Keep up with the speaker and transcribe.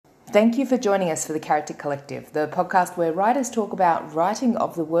Thank you for joining us for The Character Collective, the podcast where writers talk about writing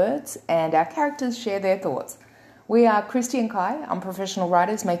of the words and our characters share their thoughts. We are Christy and Kai, unprofessional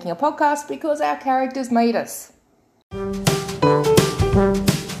writers making a podcast because our characters made us.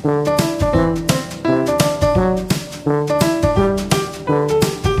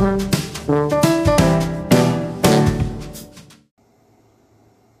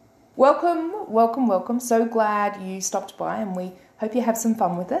 Welcome. So glad you stopped by and we hope you have some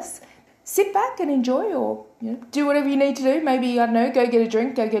fun with us. Sit back and enjoy or do whatever you need to do. Maybe, go get a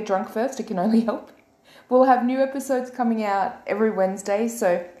drink, go get drunk first. It can only help. We'll have new episodes coming out every Wednesday.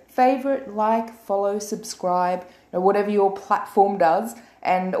 So favorite, like, follow, subscribe, whatever your platform does.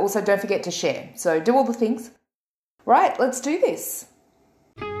 And also don't forget to share. So do all the things. Right, let's do this.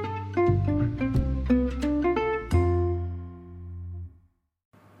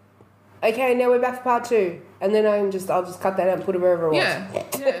 Okay, now we're back for part 2. And then I'll just cut that out and put it wherever it was.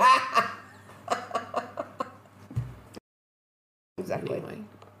 Yeah. Exactly.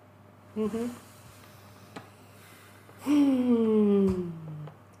 Anyway.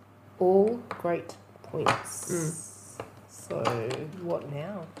 All great points. So, what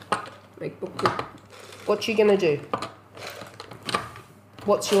now? Make book good. What you gonna do?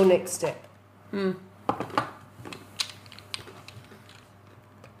 What's your next step?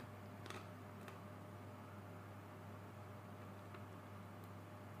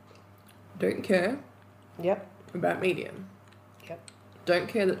 Don't care Yep. about medium. Yep. Don't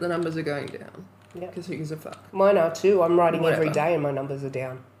care that the numbers are going down. Yep. Because who gives a fuck? Mine are too. I'm writing every Whatever. day and my numbers are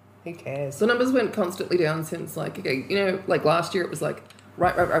down. Who cares? The numbers went constantly down since, like last year it was like,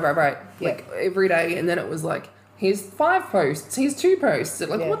 right. Yeah. Like, every day, and then it was like, here's 5 posts, here's 2 posts.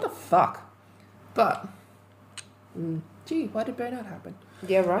 Like, Yeah. what the fuck? But, gee, why did burnout happen?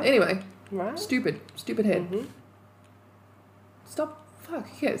 Yeah, right? Anyway, Right? stupid head. Mm-hmm. Stop, fuck,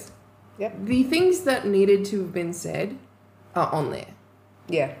 who cares? Yep. The things that needed to have been said are on there.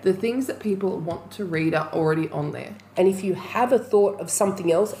 Yeah. The things that people want to read are already on there. And if you have a thought of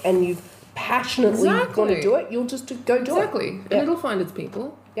something else and you passionately want to do it, you'll just go do it. Exactly. And it'll find its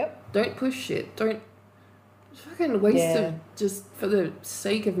people. Yep. Don't push shit. Don't fucking waste of just for the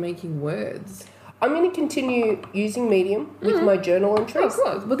sake of making words. I'm going to continue using Medium with my journal Oh, entries. of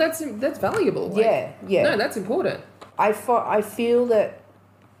course. But that's valuable. Like, Yeah. No, that's important. I feel that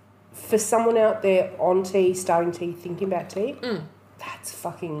for someone out there on tea, starting tea, thinking about tea,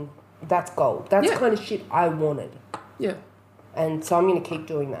 that's gold. That's Yeah. kind of shit I wanted. Yeah. And so I'm going to keep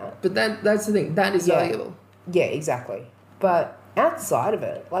doing that. But that's the thing. That is valuable. Yeah, exactly. But outside of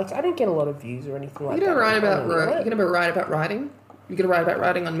it, like, I don't get a lot of views or anything like that. You're gonna write about writing. You're gonna write about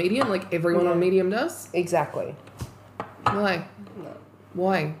writing on Medium, like everyone on Medium does. Exactly. Why? No.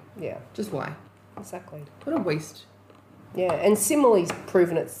 Why? Yeah, Just why? exactly. What a waste. Yeah, and Simile's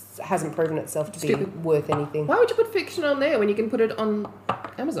hasn't proven itself to be Stupid. worth anything. Why would you put fiction on there when you can put it on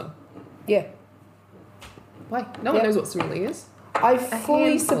Amazon? Yeah. Why? No one knows what Simile is. I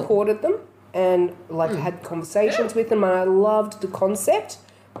fully handful. supported them and had conversations with them, and I loved the concept,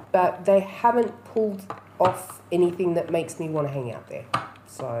 but they haven't pulled off anything that makes me want to hang out there.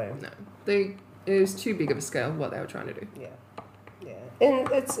 So No, it was too big of a scale what they were trying to do. yeah, and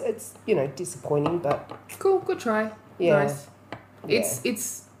it's disappointing, but Cool, good try. Yeah. Nice.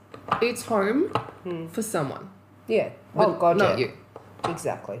 It's home for someone. yeah. But Oh God, not yeah. you.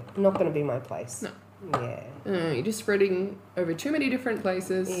 Exactly. Not going to be my place. No. Yeah. You're just spreading over too many different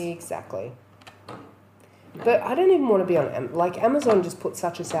places. Exactly. But I don't even want to be on Amazon. Just put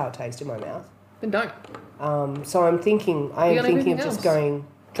such a sour taste in my mouth. Then don't. So I am thinking of everything just else. going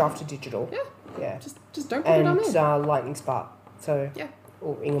draft to digital. Yeah. Yeah. Just don't put it on there. And Lightning Spark. So Yeah.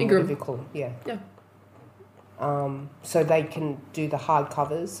 or Ingram, Ingram. whatever you call them. Yeah. Yeah. So they can do the hard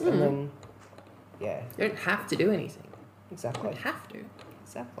covers and then yeah, You don't have to do anything. You exactly. don't have to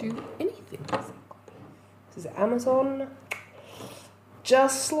Exactly. do anything. This is Amazon.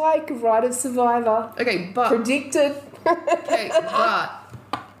 Just like Writer Survivor. Okay, but Predicted. okay, but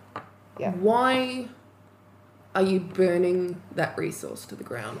Yeah. why are you burning that resource to the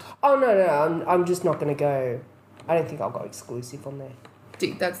ground? Oh no, I'm just not going to go. I don't think I'll go exclusive on there.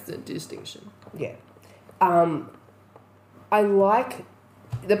 See, that's the distinction. Yeah.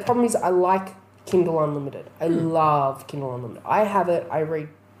 The problem is I like Kindle Unlimited. I love Kindle Unlimited. I have it. I read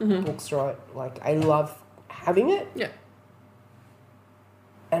books through it. Like, I love having it. Yeah.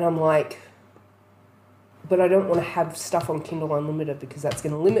 And I'm like, but I don't want to have stuff on Kindle Unlimited because that's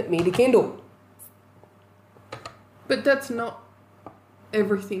going to limit me to Kindle. But that's not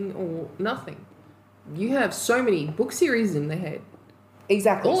everything or nothing. You have so many book series in the head.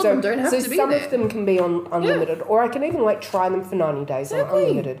 Exactly. All of so, them don't have to be some there. of them can be on unlimited, or I can even like try them for 90 days Exactly. on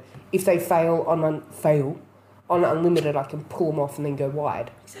unlimited. If they fail on unlimited, I can pull them off and then go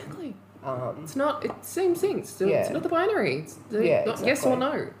wide. Exactly. It's It's same thing. It's Yeah. not the binary. It's not yes exactly. or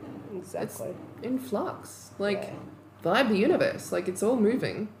no. Exactly. It's in flux. Like, Yeah. vibe the universe. Like, it's all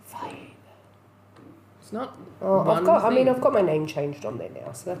moving. Fine. It's not Oh, one I've thing. got my name changed on there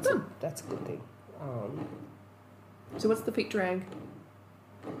now, so Done. that's a good thing. So what's the feet drag?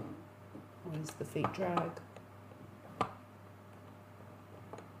 What is the feet drag?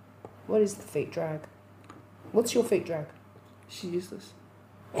 What is the feet drag? What's your feet drag? She's useless.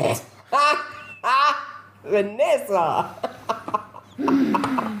 Vanessa!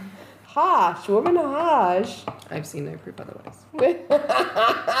 Harsh, woman harsh. I've seen no proof otherwise.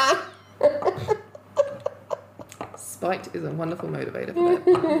 Spite is a wonderful motivator for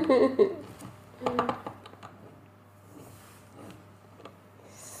that.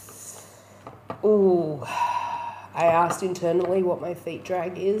 Ooh. I asked internally what my feet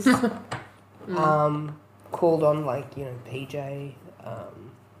drag is. Called on PJ,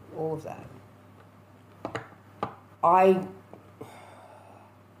 all of that.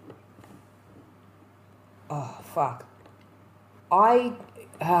 Oh fuck. I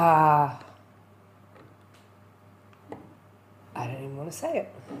don't even want to say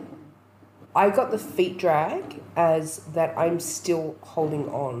it. I got the feet drag as that I'm still holding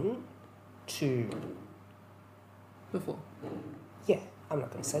on to. Before. Yeah, I'm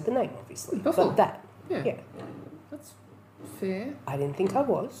not going to say the name, obviously. Before. But that. Yeah. Yeah. That's fair. I didn't think I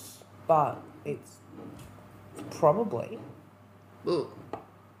was, but it's probably. Well,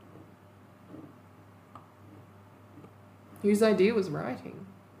 whose idea was writing?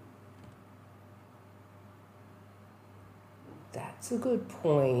 That's a good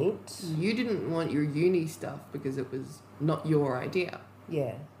point. You didn't want your uni stuff because it was not your idea.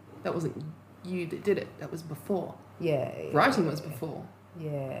 Yeah. That wasn't you that did it. That was before. Yeah. Writing was before.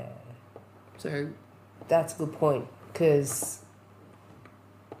 Yeah. So That's a good point, because.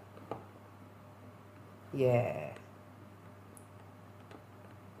 Yeah.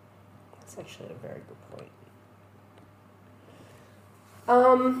 That's actually a very good point.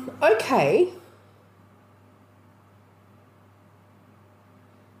 Okay.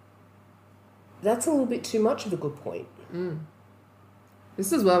 That's a little bit too much of a good point.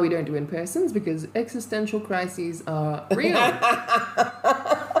 this is why we don't do in-persons, because existential crises are real.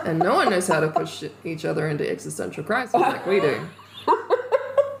 And no one knows how to push each other into existential crises like we do.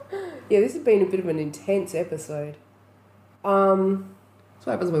 Yeah, this has been a bit of an intense episode. That's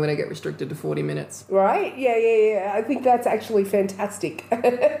what happens when I get restricted to 40 minutes. Right? Yeah. I think that's actually fantastic.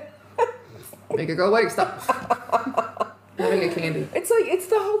 Make it go away, stop. Having a candy. It's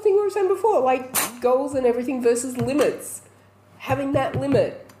the whole thing we were saying before, like goals and everything versus limits. Having that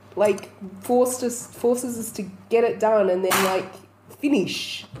limit, forces us to get it done and then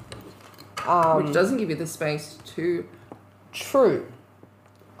finish. Which doesn't give you the space to True.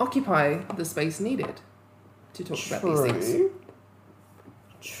 occupy the space needed to talk about these things.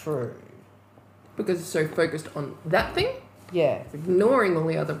 True. Because it's so focused on that thing, Yeah. ignoring all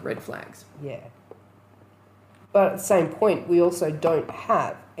the other red flags. Yeah. But at the same point, we also don't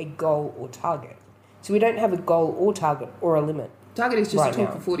have a goal or target. So we don't have a goal or target or a limit. Target is just Right to talk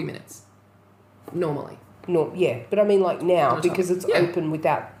now. for 40 minutes. Normally. No, yeah, but I mean now, On a because target. it's open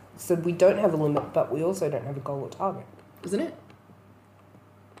without... So we don't have a limit, but we also don't have a goal or target. Isn't it?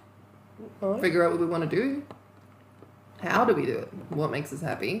 Right? Figure out what we want to do. How do we do it? What makes us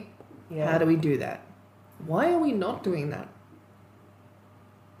happy? Yeah. How do we do that? Why are we not doing that?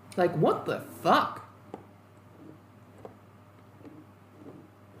 What the fuck?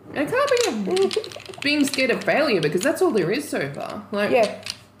 And it can't be being scared of failure, because that's all there is so far. Yeah.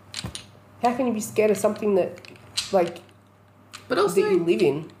 How can you be scared of something that, But also, that you live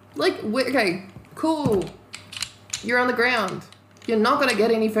in? okay, cool. You're on the ground. You're not going to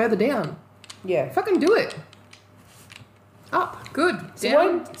get any further down. Yeah. Fucking do it. Up. Good. So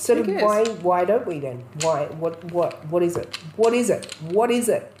Down. why don't we then? Why? What is it? What is it? What is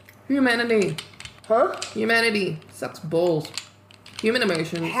it? Humanity. Huh? Humanity sucks balls. Human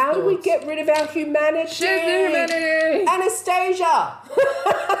emotions. How do we thoughts. get rid of our humanity? Shit, humanity. Anastasia!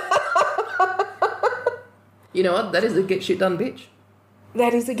 You know what? That is a get shit done bitch.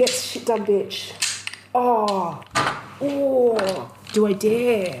 That is a get shit done bitch. Oh. Do I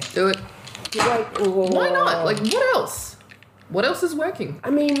dare? Do it. Do I? Oh. Why not? What else? What else is working? I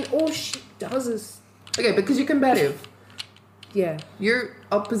mean, all she does is... Okay, because you're combative. Yeah, You're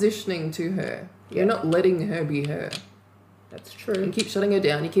oppositioning to her. You're not letting her be her. that's You true. keep shutting her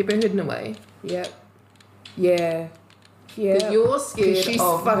down. You keep her hidden away. Yeah. Yeah. Yeah. Because you're scared She's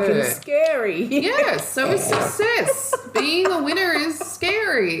of fucking her. scary. Yeah, so is success. Being a winner is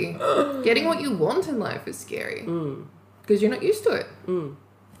scary. Getting what you want in life is scary. Because you're not used to it.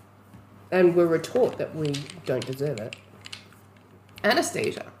 And we're taught that we don't deserve it.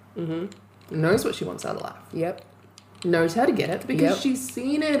 Anastasia knows what she wants out of life. Yep. Knows how to get it because Yep. she's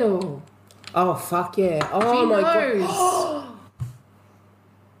seen it all. Oh, fuck yeah. Oh, She my knows. God.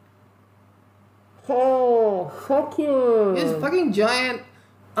 Oh, fuck yeah. This fucking giant,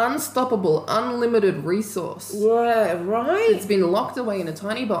 unstoppable, unlimited resource. Yeah, right? It's been locked away in a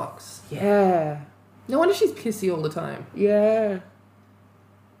tiny box. Yeah. No wonder she's pissy all the time. Yeah.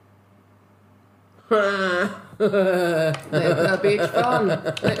 Let the bitch fun.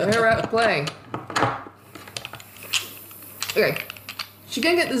 Let her outplay. Okay. She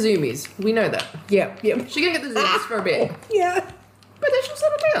can get the zoomies. We know that. Yep, yep. She can get the zoomies for a bit. Yeah. But then she'll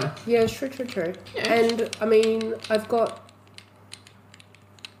settle down. Yeah, true. Yeah. And, I mean, I've got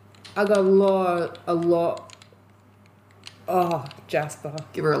a lot. Oh, Jasper.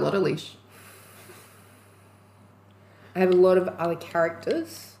 Give her a lot of leash. I have a lot of other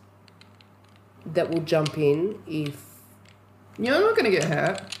characters that will jump in if... You're not going to get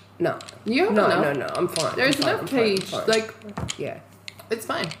hurt. No. You have No, enough. I'm fine. There's I'm fine, enough I'm fine, I'm cage. fine. Like, Yeah, it's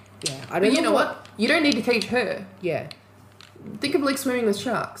fine. yeah. I But don't you know what? You don't need to cage her. Yeah, Think of like swimming with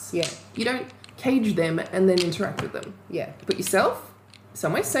sharks. yeah, You don't cage them and then interact with them. yeah. You put yourself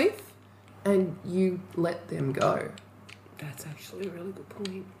somewhere safe and you let them go. That's actually a really good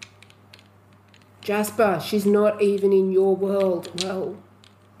point. Jasper, she's not even in your world. Well,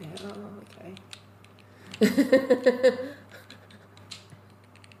 yeah, okay.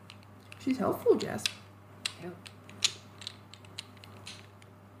 She's helpful, Jess. Yeah.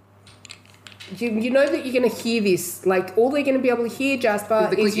 You know that you're going to hear this. Like, all they're going to be able to hear, Jasper,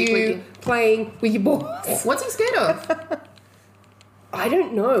 The is clicky, you clicky. playing with your balls. What's he scared of? I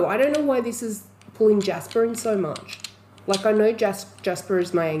don't know. I don't know why this is pulling Jasper in so much. Like, I know Jasper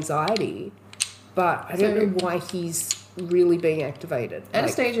is my anxiety, but I don't So- know why he's really being activated. Like,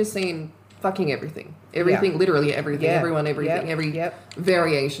 Anastasia's seen fucking everything. Everything, literally everything. Yeah. Everyone, everything. Yep. Every Yep.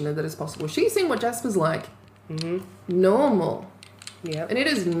 variation that is possible. She's seen what Jasper's like. Normal. yeah, And it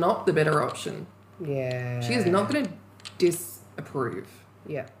is not the better option. yeah. She is not going to disapprove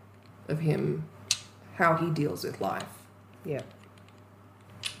Yeah, of him, how he deals with life. yeah.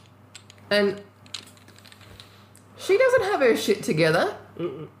 And she doesn't have her shit together.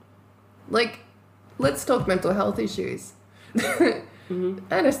 Like, let's talk mental health issues.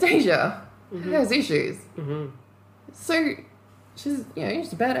 Anastasia has issues. So, she's,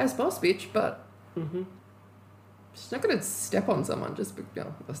 she's a badass boss bitch, but she's not going to step on someone just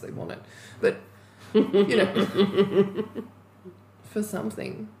unless they want it. But, for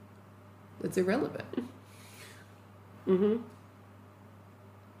something that's irrelevant.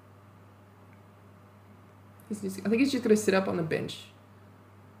 I think he's just going to sit up on the bench.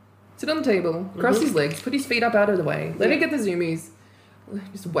 Sit on the table, cross his legs, put his feet up out of the way, let her get the zoomies.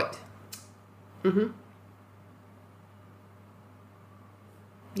 Just wait.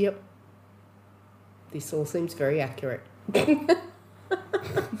 Yep. This all seems very accurate.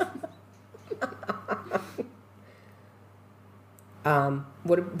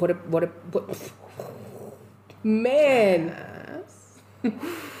 What man. Yes.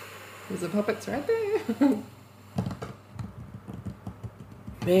 There's the puppets right there.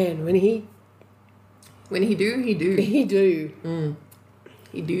 Man, when he When he do. he do.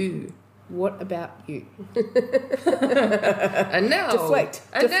 He do. What about you? And now. Deflect.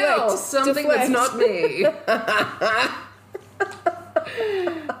 And now Deflect. something Deflect. that's not me.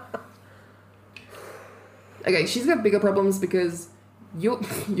 Okay, she's got bigger problems because your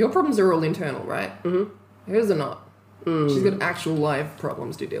problems are all internal, right? Hers are not. She's got actual live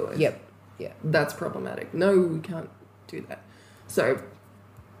problems to deal with. Yep. Yeah. That's problematic. No, we can't do that. So,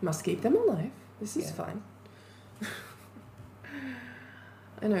 must keep them alive. This is fine.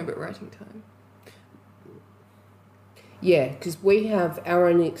 I know, but writing time. Yeah, because we have our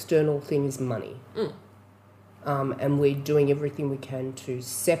only external thing is money. And we're doing everything we can to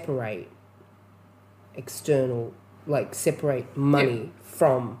separate separate money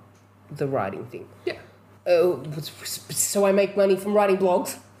from the writing thing. Yeah. So I make money from writing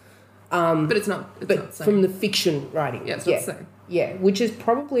blogs. But it's not. It's But not the same. from the fiction writing. Yeah, it's not the same. Yeah, which is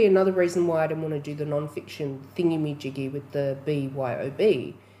probably another reason why I don't want to do the non-fiction thingy-majiggy with the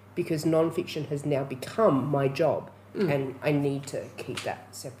BYOB, because non-fiction has now become my job, and I need to keep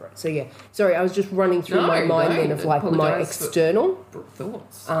that separate. So yeah, sorry, I was just running through my mind then of like my apologise for external,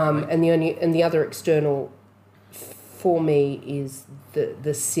 thoughts. and the other external for me is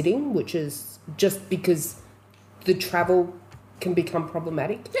the sitting, which is just because the travel can become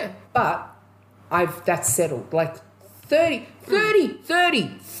problematic. Yeah. But that's settled. Like 30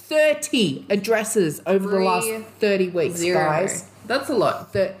 addresses over the last 30 weeks, 0. guys. That's a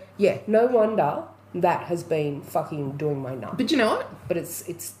lot. No wonder that has been fucking doing my nut. But you know what? But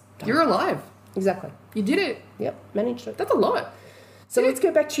it's done. You're alive. Exactly. You did it. Yep, managed it. That's a lot. So let's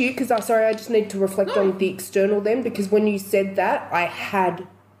go back to you, because I just need to reflect on the external then, because when you said that, I had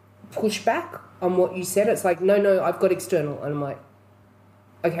pushback on what you said. It's like, no, I've got external. And I'm like,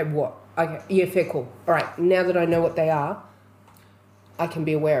 okay, what? Okay, yeah, fair call. All right, now that I know what they are, I can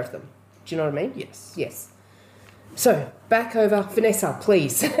be aware of them. Do you know what I mean? Yes. Yes. So, back over. Vanessa,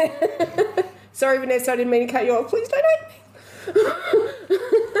 please. Sorry, Vanessa, I didn't mean to cut you off. Please don't hate me.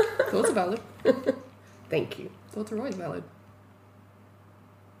 Thoughts are valid. Thank you. Thoughts are always valid.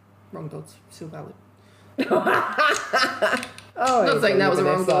 Wrong thoughts, still valid. Oh, Not saying that was a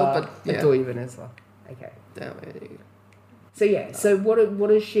wrong thought, but yeah. I thought you, Vanessa. Okay. Damn it. So yeah. So what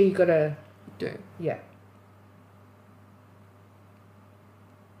has she got to Do. Yeah.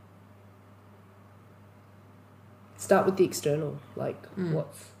 Start with the external, like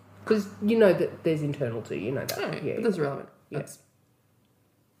what's because you know that there's internal too. You know that. Alright, Yeah. but that's relevant. Yeah.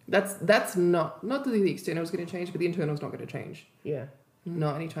 That's not that the external is going to change, but the internal is not going to change. Yeah.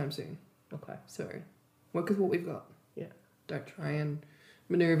 Not anytime soon. Okay. So, work with what we've got. Yeah. Don't try and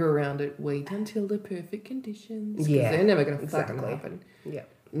maneuver around it. Wait until the perfect conditions. 'Cause Yeah, they're never going to exactly. fucking happen. Yeah.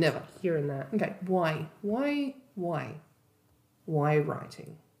 Never. Hearing that. Okay. Why writing?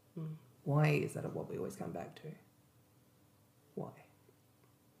 Why is that what we always come back to? Why?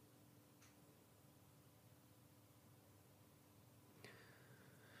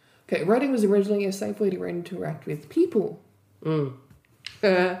 Okay, writing was originally a safe way to interact with people. Isn't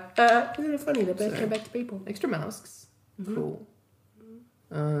it funny that both So- came back to people? Extra masks. Cool.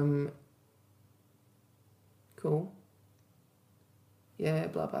 Cool. Yeah,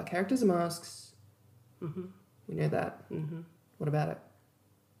 blah blah. Characters are masks. We know that. What about it?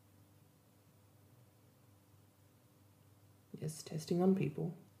 Yes, testing on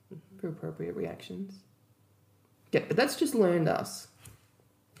people for appropriate reactions. Yeah, but that's just learned us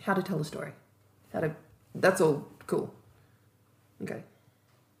how to tell a story. That's all cool. Okay.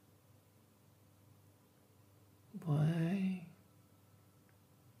 Why?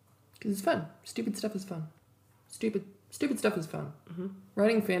 Because it's fun. Stupid stuff is fun. Stupid stuff is fun.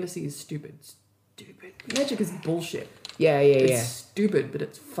 Writing fantasy is stupid. Stupid. Magic is bullshit. Yeah. It's stupid, but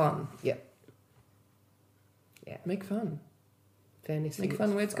it's fun. Yeah. Yeah. Make fun. Fantasy. Make fun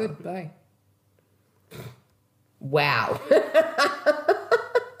is where it's good. Bye. Wow.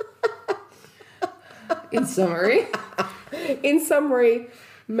 In summary,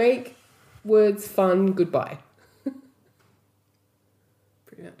 make words fun. Goodbye.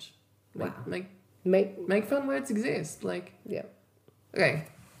 pretty much. Wow. Make fun words exist. Like, Yeah. okay.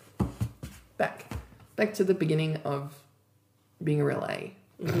 Back to the beginning of being a real A.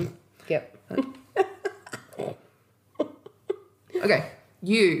 Yep. Okay,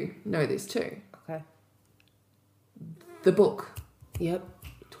 you know this too. Okay. The book, Yep.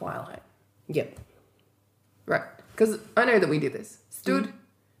 Twilight. Yep. Right. Because I know that we did this. Stood,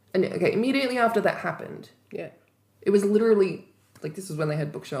 and okay, immediately after that happened, Yeah. it was literally, like, this was when they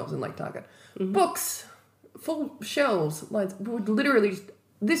had bookshelves in, like, Target. Books, full shelves, lines, would literally just,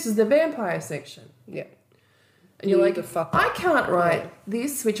 this is the vampire section. Yeah. And you're like, the fuck I up. can't write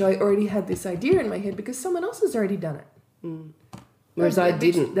this, which I already had this idea in my head because someone else has already done it. Whereas That I bitch-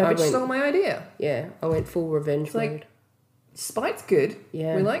 didn't. That I bitch went, stole my idea. yeah. I went full revenge like- mode. Spite's good.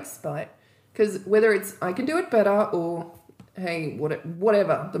 Yeah. We like spite. Because whether it's I can do it better or, hey,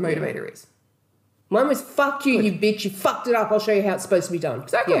 whatever the motivator is. Mine was fuck you, you bitch. You fucked it up. I'll show you how it's supposed to be done.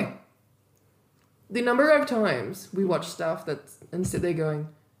 Exactly. Yeah. The number of times we watch stuff that's, and sit there going,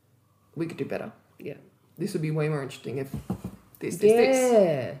 we could do better. Yeah. This would be way more interesting if this.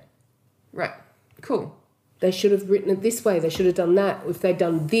 Yeah. Right. Cool. They should have written it this way. They should have done that. If they'd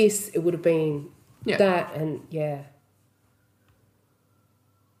done this, it would have been Yeah. that. And yeah.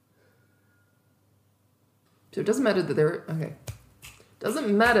 So it doesn't matter that they're, okay.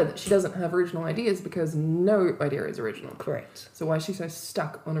 Doesn't matter that she doesn't have original ideas because no idea is original. Correct. So why is she so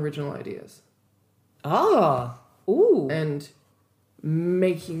stuck on original ideas? Ah. Ooh. And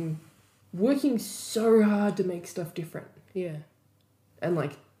working so hard to make stuff different. Yeah. And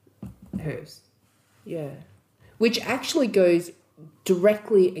like hers. Yeah. Which actually goes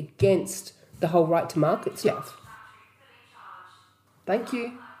directly against the whole right to market stuff. Thank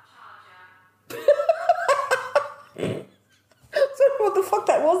you. I don't know what the fuck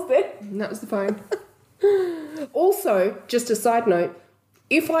that was then. And that was the phone. Also, just a side note,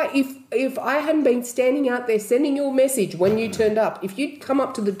 If I hadn't been standing out there sending your message when you turned up, if you'd come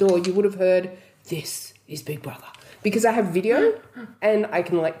up to the door, you would have heard, "This is Big Brother." Because I have video and I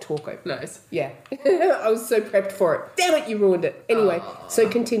can like talk over. Nice. Yeah. I was so prepped for it. Damn it, you ruined it. Anyway, so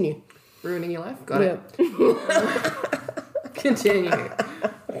continue. Ruining your life? Got it. Continue.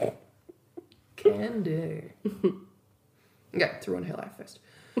 Can do. Okay, to ruin her life first.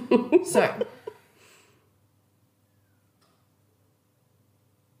 So.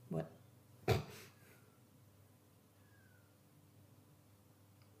 What? Do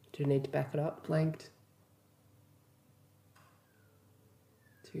you need to back it up? Blanked.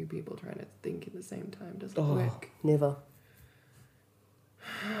 Two people trying to think at the same time doesn't work. Never.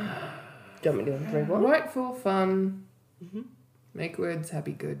 Do you want me to drink one? Right for fun. Mm-hmm. Make words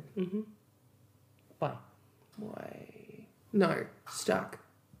happy good. Mm-hmm. Why? Why? No, stuck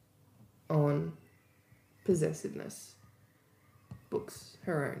on possessiveness. Books,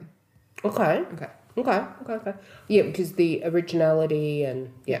 her own. Okay. Okay. Yeah, because the originality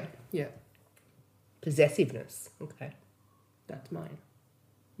and Yeah. possessiveness. Okay. That's mine.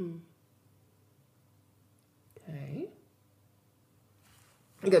 Okay.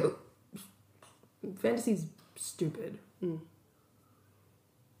 Okay, but fantasy's stupid.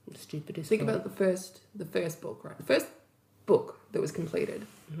 Stupid is Think fine. about the first book, right? The first book that was completed.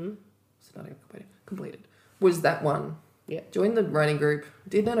 It's not even completed. Was that one. Yeah. Joined the writing group,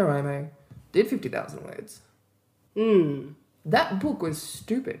 did NaNoWriMo, did 50,000 words. That book was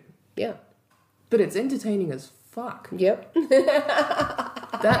stupid, Yeah. but it's entertaining as fuck. Yep.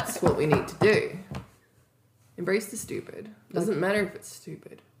 That's what we need to do. Embrace the stupid. Doesn't matter if it's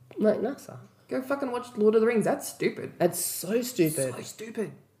stupid. Like NASA. Go fucking watch Lord of the Rings. That's stupid. That's so stupid. So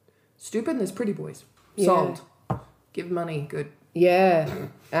stupid. Stupid and there's pretty boys. Yeah. Sold. Give money. Good. Yeah.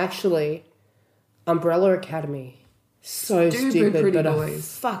 Actually, Umbrella Academy. So Stupid stupid, Pretty but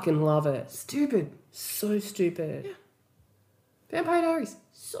Boys. I fucking love it. Stupid. So stupid. Yeah. Vampire Diaries.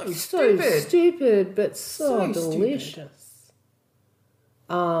 So So stupid. stupid, but so, So delicious.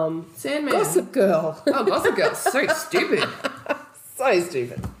 Sandman. Gossip Girl. Oh, Gossip Girl. So stupid. So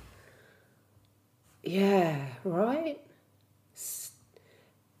stupid. Yeah, right?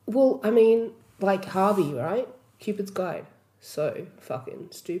 Well, I mean, like Harvey, right? Cupid's Guide. So fucking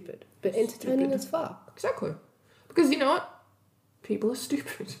stupid. But entertaining Stupid. as fuck. Exactly. Because you know what? People are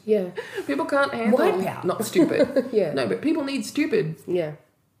stupid. Yeah. People can't handle Wipeout. not stupid. Yeah. No, but people need stupid Yeah.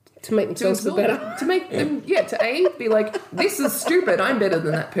 To make to themselves feel absorb better. it. To make them, be like, this is stupid, I'm better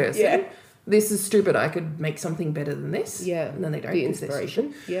than that person. Yeah. This is stupid, I could make something better than this. Yeah. And then they don't. The 'cause they're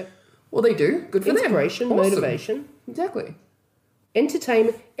inspiration. stupid. Yep. Well, they do. Good for Inspiration, them. Awesome. motivation. Exactly.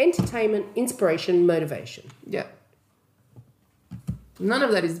 Entertainment, inspiration, motivation. Yeah. None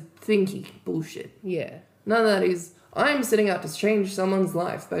of that is thinky bullshit. Yeah. None of that is, I'm setting out to change someone's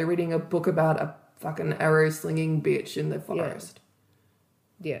life by reading a book about a fucking arrow-slinging bitch in the forest.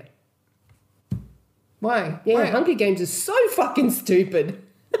 Yeah. Why? Yeah, Why? Hunger Games is so fucking stupid.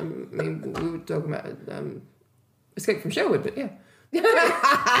 I mean, we were talking about Escape from Sherwood, but yeah.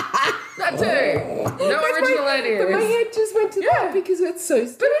 That too. No original But my ideas. head just went to that because it's so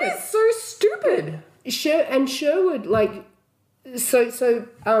stupid. But it is so stupid. Sherwood, like,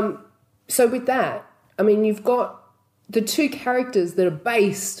 so with that, I mean, you've got the two characters that are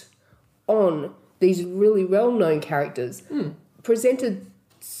based on these really well-known characters presented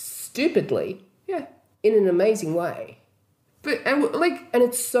stupidly Yeah. in an amazing way. But, and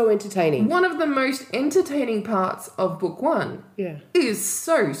it's so entertaining. one of the most entertaining parts of book one Yeah. is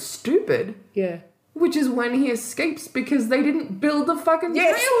so stupid, Yeah. which is when he escapes because they didn't build the fucking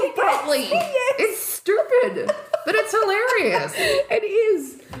Yes. trail properly. Yes. It's stupid, but it's hilarious. It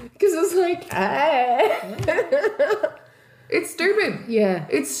is. Because it's like, It's stupid. Yeah.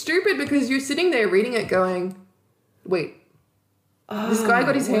 It's stupid because you're sitting there reading it going, wait, this guy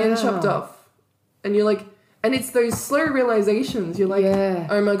got his hand chopped off. And you're like, and it's those slow realizations. You're like, Yeah.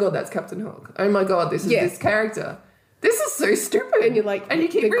 oh my God, that's Captain Hook. Oh my God, this is Yeah. this character. This is so stupid. And you're like, and you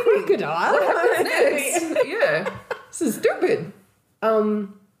keep the reading. crocodile? What happens next? Yeah. This is stupid.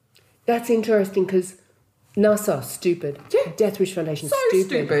 That's interesting because NASA, stupid. Yeah. Death Wish Foundation, So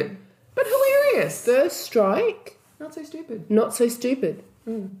stupid. But hilarious. First Strike, Not so stupid. not so stupid.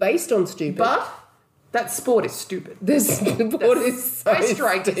 Based on stupid. But that sport is stupid. this board is so First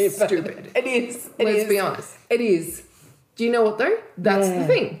Strike is stupid. It is. It Let's is. be honest. It is. Do you know what though? That's Yeah. the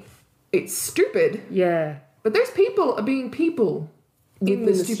thing. It's stupid, Yeah. but those people are being people in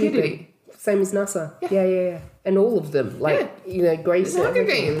the Within stupidity. stupid. Same as NASA. Yeah. And all of them. Like, you know, Grace. It's Hunger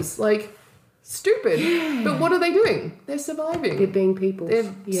everything. Games. Like, stupid. But what are they doing? They're surviving. They're being people.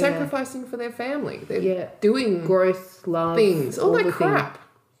 They're sacrificing for their family. They're doing growth, love, things, all that the crap.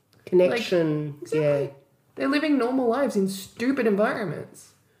 Connection. Exactly. Yeah. They're living normal lives in stupid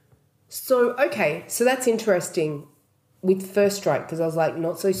environments. So, okay, so that's interesting with First Strike, because I was like,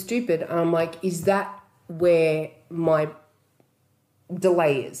 not so stupid. And I'm like, is that where my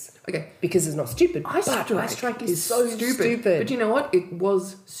delay is? Okay. Because it's not stupid. Ice Strike is so stupid. But you know what? It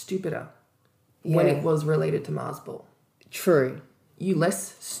was stupider when Yeah. it was related to Mars Ball. True. You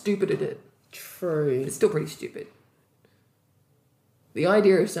less stupided it. True. It's still pretty stupid. The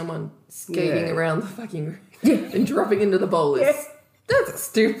idea of someone skating Yeah. around the fucking and dropping into the bowl is that's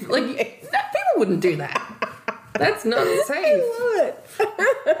stupid. Like people wouldn't do that. That's not safe.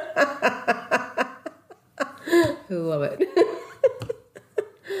 I love it.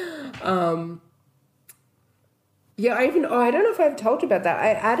 Yeah, I don't know if I've told you about that.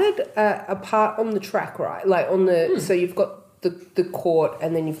 I added a part on the track, right? Like on the so you've got the court,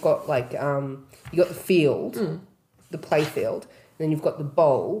 and then you've got like you got the field, the play field, and then you've got the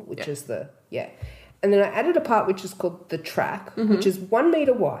bowl, which is and then I added a part which is called the track, which is 1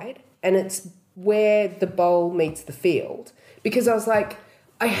 meter wide, and it's where the bowl meets the field. Because I was like,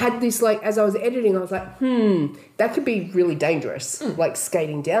 I had this like as I was editing, I was like, that could be really dangerous, like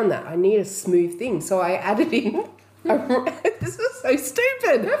skating down that. I need a smooth thing, so I added in. This is so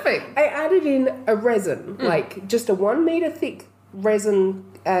stupid. Perfect. I added in a resin, like just a 1 meter thick resin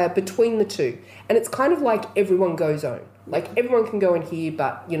between the two, and it's kind of like everyone go zone. Like everyone can go in here,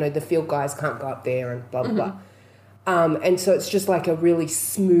 but you know the field guys can't go up there, and blah blah blah. And so it's just like a really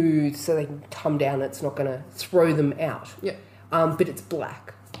smooth, so they can come down. It's not going to throw them out. Yeah. But it's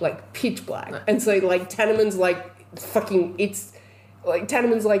black, like pitch black, and so like Tanneman's like fucking it's. Like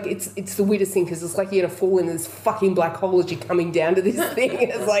Tanneman's like it's the weirdest thing because it's like you're gonna fall in this fucking black hole as you're coming down to this thing.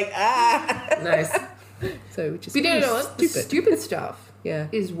 And it's like Nice. So which is But you know what? The stupid stuff Yeah.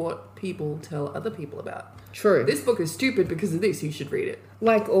 is what people tell other people about. True. This book is stupid because of this. You should read it.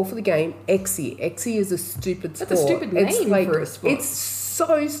 Like All for the Game, Exy. Exy is a stupid sport. That's a stupid name for a sport. It's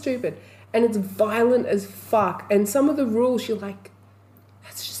so stupid. And it's violent as fuck. And some of the rules you're like,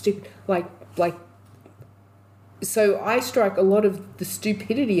 that's just stupid. Like so I strike a lot of the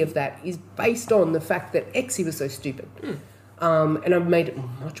stupidity of that is based on the fact that Exy was so stupid. And I've made it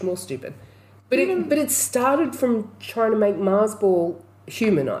much more stupid. But it started from trying to make Mars Ball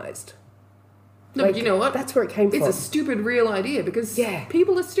humanized. No, but you know what? That's where it came from. It's a stupid real idea because Yeah.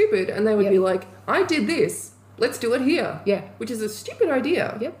 people are stupid and they would be like, I did this, let's do it here. Yeah. Which is a stupid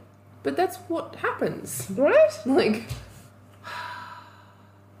idea. Yep. But that's what happens. Right? Like,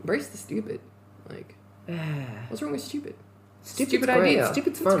 embrace the stupid. Like, what's wrong with stupid? Stupid idea.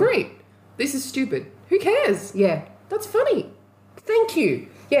 Stupid's fun. It's great. This is stupid. Who cares? Yeah. That's funny. Thank you.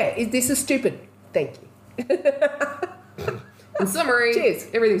 Yeah, this is stupid. Thank you. In summary, Cheers.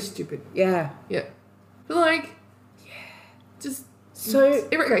 everything's stupid. Yeah. Yeah. But like, just So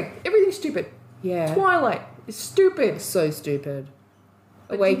everything's stupid. yeah. Twilight is stupid. So stupid.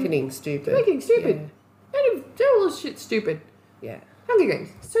 Like, Awakening stupid. Awakening stupid. All this shit stupid. Yeah. Hunger Games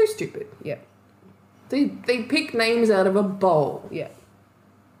so stupid. Yeah. They pick names out of a bowl. Yeah.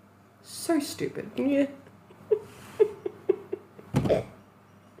 So stupid. Yeah.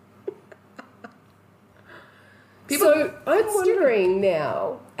 So I'm wondering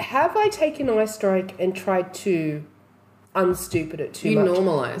now, have I taken Ice Strike and tried to unstupid it too much? You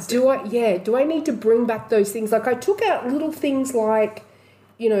normalised it. Do I need to bring back those things? Like I took out little things like,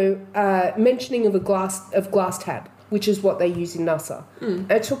 mentioning of glass tab, which is what they use in NASA.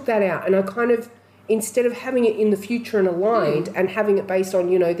 I took that out and I kind of, instead of having it in the future and aligned and having it based on,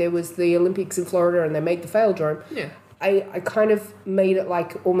 there was the Olympics in Florida and they made the Faildrome. Yeah. I kind of made it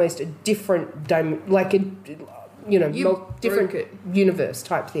like almost a different different universe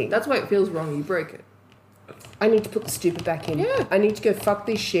type thing. That's why it feels wrong. You broke it. I need to put the stupid back in. Yeah. I need to go fuck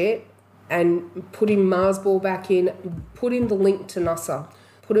this shit and put in Mars Ball back in, put in the link to NASA,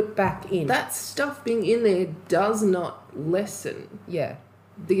 put it back in. That stuff being in there does not lessen Yeah.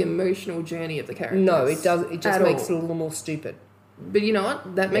 the emotional journey of the characters. No, it does. It just at makes all. it a little more stupid. But you know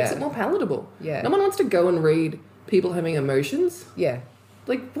what? That makes Yeah. it more palatable. Yeah. No one wants to go and read people having emotions. Yeah.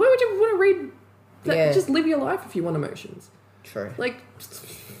 Like, why would you want to read that? Yeah. Just live your life if you want emotions. True. Like,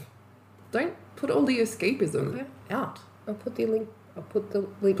 don't put all the escapism out. I'll put the link. I'll put the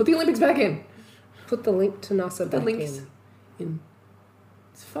link. Put the Olympics back in. Put the link to NASA The back links in. in.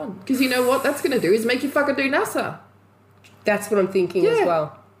 It's fun. Because you know what that's going to do is make you fucking do NASA. That's what I'm thinking as Yeah.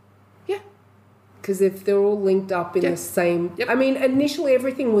 well. Yeah. Because if they're all linked up in Yeah. the same... Yep. I mean, initially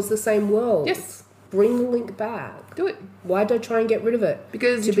everything was the same world. Yes. bring the link back. Do it. Why'd I try and get rid of it?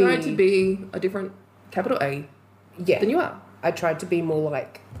 Because you're trying to be a different capital A Yeah. than you are. I tried to be more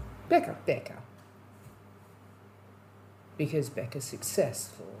like Becca. Because Becca's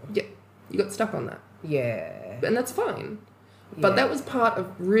successful. Yeah. You got stuck on that. Yeah. And that's fine. But Yeah. that was part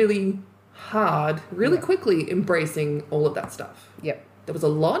of really hard, really Yeah. quickly embracing all of that stuff. Yep. There was a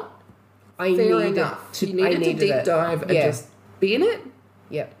lot. I Fair needed enough. to. You needed to deep it. dive and Yeah. just be in it.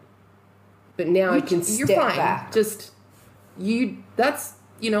 Yep. But now I can You're step fine. back. Just that's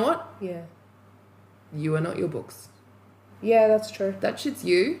you know what? Yeah. You are not your books. Yeah, that's true. That shit's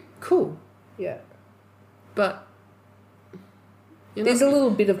you. Cool. Yeah. But you're There's not, a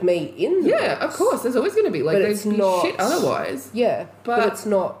little bit of me in the yeah, books. of course. There's always going to be like But there's it's be not- shit otherwise. Yeah, but But it's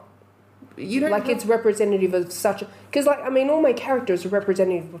not You don't like have- it's representative of such a... Because, like, I mean, all my characters are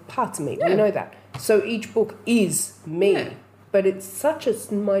representative of parts of me. Yeah. We know that. So each book is me. Yeah. But it's such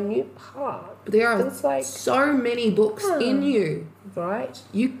a minute part. But there are It's like- so many books in you. Right?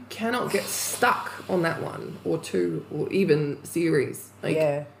 You cannot get stuck on that one or two or even series. Like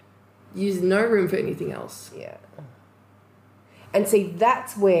Yeah. there's no room for anything else. Yeah. And see,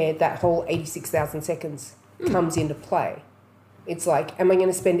 that's where that whole 86,000 seconds comes into play. It's like, am I going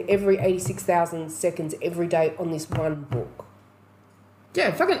to spend every 86,000 seconds every day on this one book?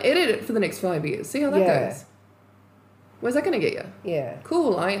 Yeah, fucking edit it for the next 5 years. See how that Yeah. goes. Where's that going to get you? Yeah.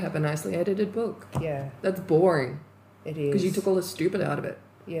 Cool, I have a nicely edited book. Yeah. That's boring It is. because you took all the stupid out of it.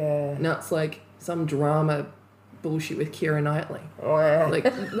 Yeah. Now it's like some drama bullshit with Keira Knightley. Wah. Like,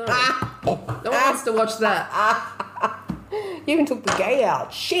 no. No one wants to watch that. You even took the gay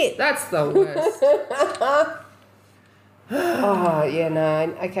out. Shit. That's the worst. Oh, yeah,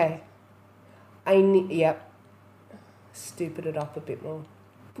 no. Okay. Yep. Stupid it up a bit more.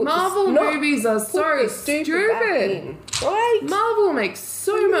 Put Marvel no, movies are put so the back stupid. in, right? Marvel makes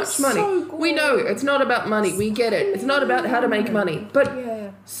so much money. so good. We know it's not about money. We get it. It's not about how to make money. But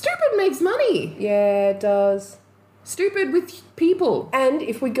Yeah. stupid makes money. Yeah, it does. Stupid with people. And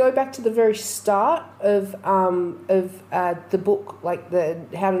if we go back to the very start of the book, like the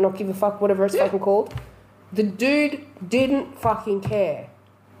How to Not Give a Fuck, whatever it's Yeah. fucking called, the dude didn't fucking care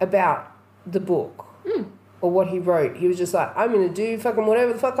about the book or what he wrote. He was just like, I'm gonna do fucking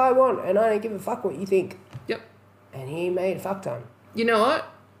whatever the fuck I want, and I don't give a fuck what you think. Yep. And he made a fuck ton. You know what?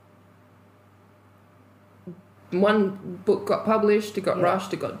 One book got published, it got Yeah.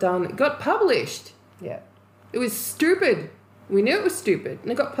 rushed, it got done, it got published. Yeah. It was stupid. We knew it was stupid,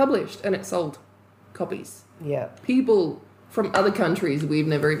 and it got published, and it sold copies. Yeah. People from other countries, we've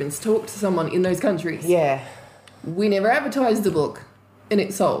never even talked to someone in those countries. Yeah. We never advertised the book, and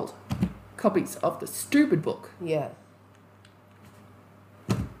it sold copies of the stupid book. Yeah.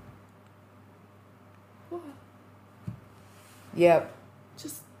 Yep.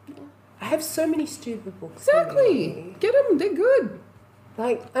 Just I have so many stupid books. exactly. Get them. They're good.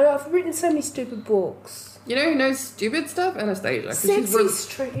 Like, I've written so many stupid books. You know who knows stupid stuff? Anastasia. 'Cause Sexy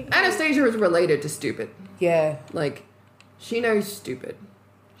Street. Anastasia is related to stupid. Yeah. Like, she knows stupid.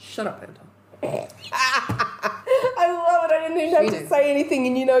 Shut up, Anton. I love it. I didn't even have to knows. say anything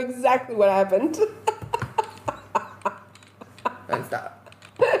and you know exactly what happened. Don't stop.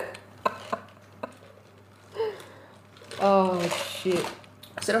 Oh, shit.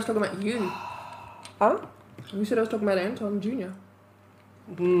 I said I was talking about you. Huh? You said I was talking about Anton Jr.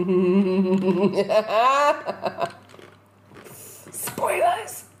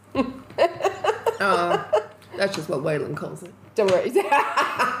 Spoilers. That's just what Waylon calls it. Don't worry.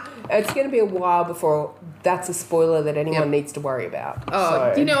 It's going to be a while before that's a spoiler that anyone Yep. needs to worry about.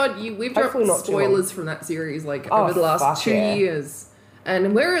 Oh, So, you know what? We've dropped hopefully not too long. spoilers from that series like Oh, over the last fuck 2 yeah. years.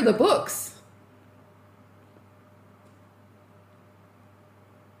 And where are the books?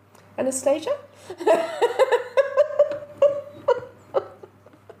 Anastasia?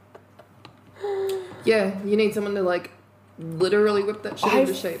 Yeah, you need someone to like literally whip that shit I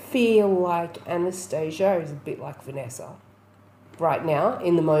into shape. feel like Anastasia is a bit like Vanessa right now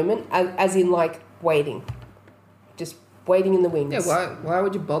in the moment, as in like waiting. Just waiting in the wings. Yeah, why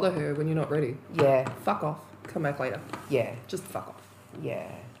would you bother her when you're not ready? Yeah, Fuck off. Come back later. yeah, Just fuck off.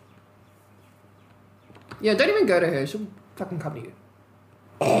 yeah. Yeah, don't even go to her. She'll fucking come to you.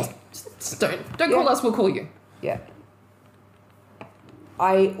 Just don't. Don't call Yeah. us, we'll call you. Yeah.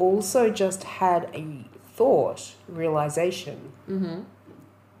 I also just had a realization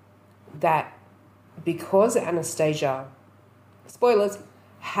that because Anastasia, spoilers,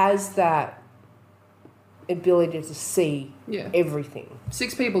 has that ability to see Yeah. everything.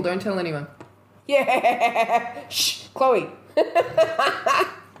 6 people, don't tell anyone. Yeah. Shh, Chloe.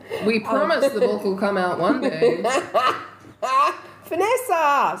 We promise the book will come out one day.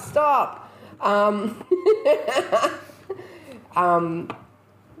 Vanessa, stop.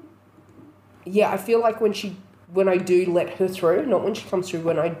 Yeah, I feel like when I do let her through, not when she comes through,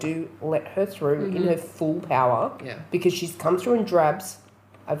 when I do let her through in her full power, Yeah. because she's come through in drabs,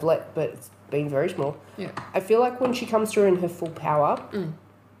 but it's been very small. Yeah. I feel like when she comes through in her full power,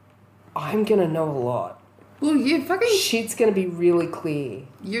 I'm gonna know a lot. Well, you fucking... Shit's gonna be really clear.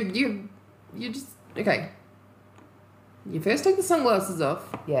 You just... Okay. You first take the sunglasses off.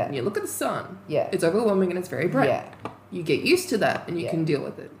 Yeah. And you look at the sun. Yeah. It's overwhelming and it's very bright. Yeah. You get used to that and you Yeah. can deal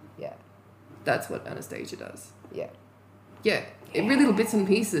with it. Yeah. That's what Anastasia does. Yeah. Yeah. Every little bits and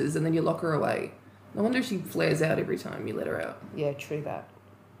pieces, and then you lock her away. No wonder she flares out every time you let her out. Yeah, true that.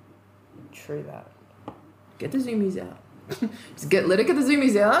 True that. Get the zoomies out. Just let her get the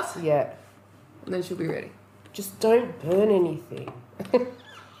zoomies out, Yeah. and then she'll be ready. Just don't burn anything.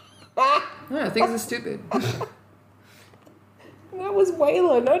 No, things are stupid. That was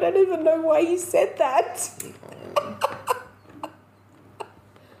Waylon. I don't even know why you said that.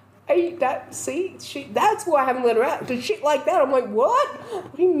 That's why I haven't let her out. Because shit like that, I'm like, what?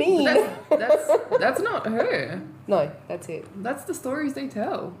 What do you mean? That's not her. No, that's it. That's the stories they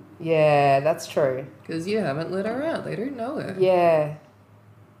tell. Yeah, that's true. Because you haven't let her out. They don't know her. Yeah.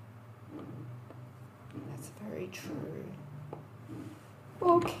 That's very true.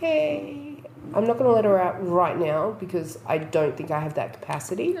 Okay. I'm not going to let her out right now because I don't think I have that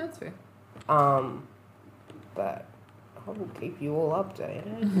capacity. That's fair. But I will keep you all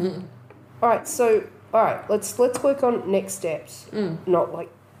updated. All right, let's work on next steps. Not like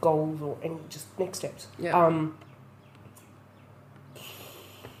goals or any, just next steps. Yeah.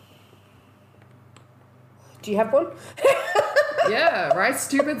 Do you have one? Yeah, write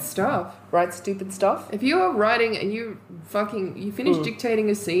stupid stuff. Write stupid stuff? If you are writing and you finish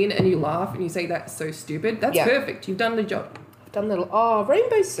dictating a scene and you laugh and you say that's so stupid, that's perfect. You've done the job. I've done little. Oh,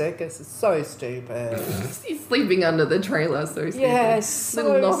 Rainbow Circus is so stupid. He's sleeping under the trailer, so stupid. Yes,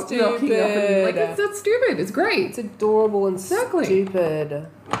 so Knocking up and like that's stupid. It's great. It's adorable and Exactly. stupid.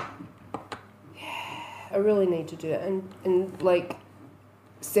 Yeah, I really need to do it. And like,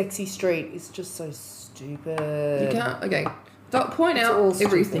 Sexy Street is just so stupid. You can't. Okay, point It's out all stupid.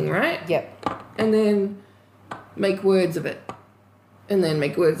 everything, right? Yep. And then make words of it, and then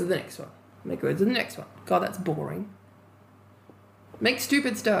make words of the next one. Make words of the next one. God, that's boring. Make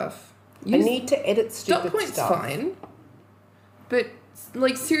stupid stuff. I need to edit stupid Dot point's stuff. fine, but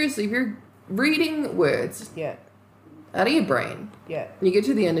like seriously, if you're reading words Yeah. out of your brain, Yeah. and you get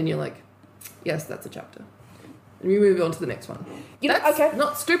to the end and you're like, yes, that's a chapter, and you move on to the next one. That's okay.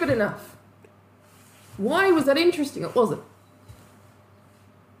 not stupid enough. Why was that interesting? It wasn't.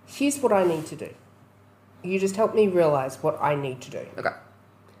 Here's what I need to do. You just help me realize what I need to do. Okay.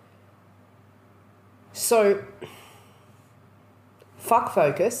 So, fuck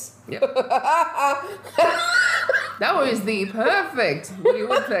focus. Yep. That was the perfect Woody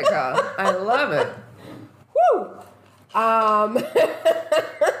Woodpecker. I love it. Woo!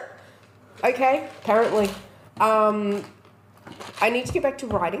 Okay, apparently. I need to get back to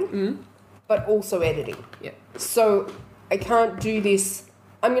writing, but also editing. Yeah. So, I can't do this.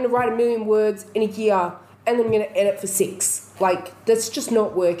 I'm going to write 1 million words in a year, and then I'm going to edit for 6. Like, that's just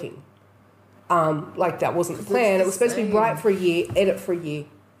not working. Like, that wasn't the plan. It was supposed to be write for a year, edit for a year.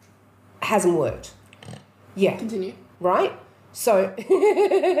 Hasn't worked. Yeah. Continue. Right? So,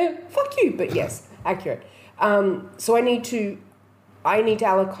 fuck you, but yes, accurate. So I need to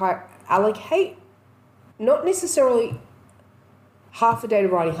allocate, not necessarily half a day to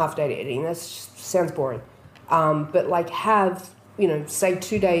writing, half a day to editing. That sounds boring. But like have, say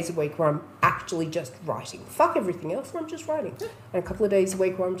 2 days a week where I'm actually just writing. Fuck everything else and I'm just writing. And a couple of days a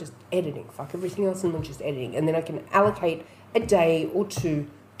week where I'm just editing. Fuck everything else and I'm just editing. And then I can allocate a day or two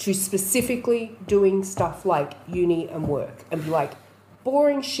to specifically doing stuff like uni and work. And be like,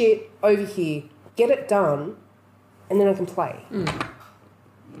 boring shit over here, get it done, and then I can play.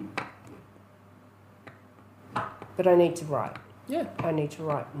 But I need to write. Yeah. I need to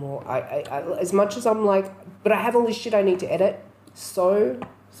write more. I as much as I'm like, but I have all this shit I need to edit. So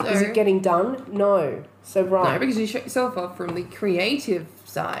is it getting done? No. So right. No, because you shut yourself off from the creative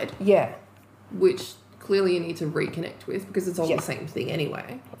side, Yeah. which clearly you need to reconnect with because it's all Yeah. the same thing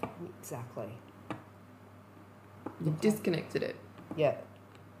anyway. Exactly. You disconnected it. Yeah.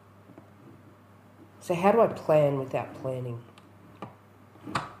 So how do I plan without planning?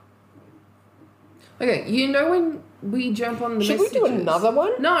 Okay, when we jump on the Should we do messages- another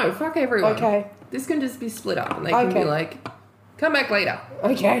one? No, fuck everyone. Okay. This can just be split up and they can Okay. be like, come back later.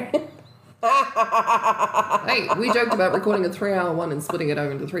 Okay. Hey, we joked about recording a 3-hour one and splitting it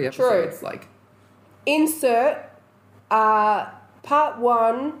over into 3 episodes. Like, Insert part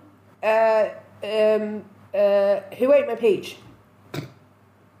 1 Who ate my peach?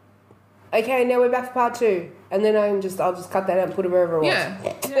 Okay, now we're back for part 2. And then I'll just cut that out and put it wherever it was.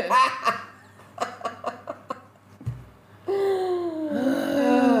 Yeah.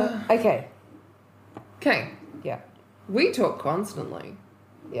 Okay. Okay. Yeah. We talk constantly.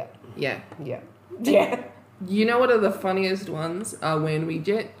 Yeah. Yeah. Yeah. Yeah. You know what are the funniest ones are when we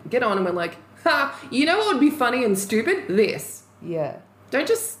get on and we're like, ha, you know what would be funny and stupid? This. Yeah. Don't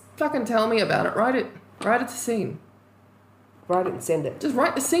just fucking tell me about it. Write it. Write it to scene. Write it and send it. Just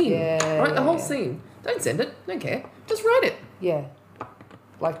write the scene. Yeah, Write the whole yeah. scene. Don't send it. Don't care. Just write it. Yeah.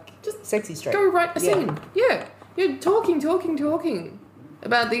 Like, Just sexy straight. Go write a Yeah. scene. Yeah. You're talking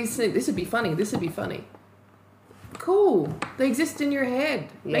about these things. This would be funny. This would be funny. Cool. They exist in your head.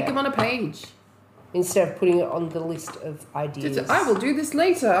 Make Yeah. them on a page. Instead of putting it on the list of ideas. I will do this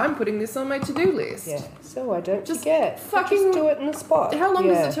later. I'm putting this on my to-do list. Yeah. So I don't Just forget. fucking- Just do it in the spot. How long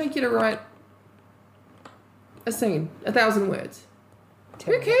Yeah. does it take you to write a scene? 1,000 words.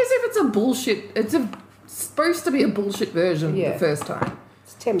 10 Who cares if it's a bullshit? Supposed to be a bullshit version Yeah. the first time.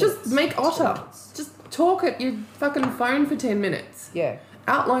 It's 10 minutes. Just make It's 10 Otter. minutes. Just talk at your fucking phone for 10 minutes. Yeah.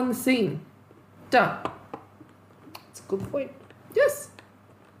 Outline the scene. Done. It's a good point. Yes.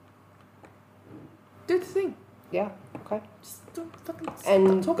 Do the thing. Yeah. Okay. Just don't fucking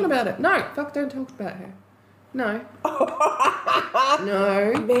And- stop talking about it. No, fuck, don't talk about her. No.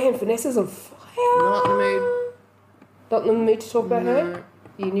 No. Man, Vanessa's on fire. Not in the mood. Not in the mood to talk about her? No.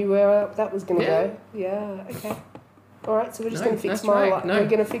 You knew where that was going to Yeah. go? Yeah, okay. All right, so we're just No, going to fix that's my right. life. No. We're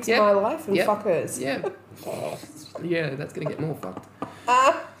going to fix Yep. my life and Yep. fuck hers. Yeah. Yeah, that's gonna get more fucked.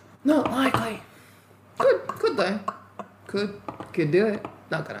 Ah. Not likely. Could though. Could do it.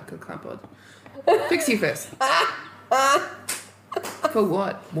 Not gonna. Can't bother. Fix you first. For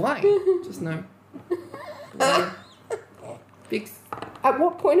what? Why? Just no. Why? Fix. At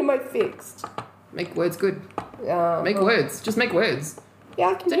what point am I fixed? Make words good. Make words. Just make words. Yeah,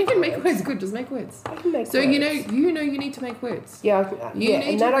 I can Don't even make words good. Just make words. I can make So words. you know you need to make words. Yeah, I can, You yeah, need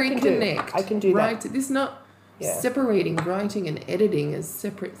and to that I can do. reconnect. I can do right? that. This is not Yeah. separating writing and editing as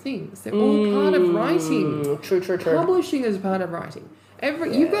separate things. They're all part of writing. True. Publishing is part of writing.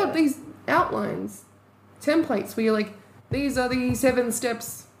 You've got these outlines, templates where you're like, these are the 7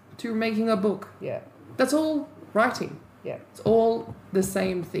 steps to making a book. Yeah, That's all writing. yeah. It's all the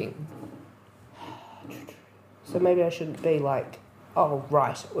same thing. So maybe I shouldn't be like, oh,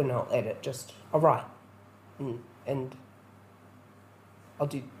 write or not edit. Just, I'll write. And I'll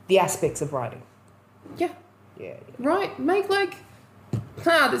do the aspects of writing. Yeah. Yeah. Right. Make like,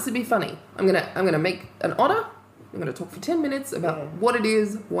 this would be funny. I'm gonna make an otter. I'm gonna talk for 10 minutes about Yeah. what it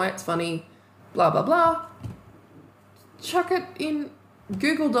is, why it's funny, blah blah blah. Chuck it in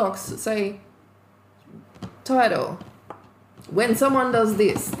Google Docs. Say title. When someone does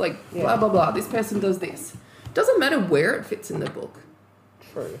this, like Yeah. blah blah blah. This person does this. Doesn't matter where it fits in the book.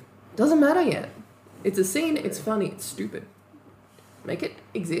 True. Doesn't matter yet. It's a scene. It's funny. It's stupid. Make it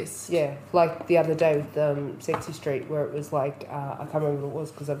exist. Yeah, like the other day with Sexy Street, where it was like, I can't remember what it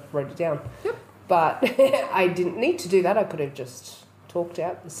was because I wrote it down. Yep. But I didn't need to do that. I could have just talked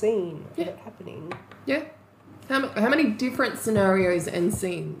out the scene of it happening. Yeah. How many different scenarios and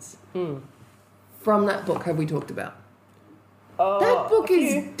scenes from that book have we talked about? That book a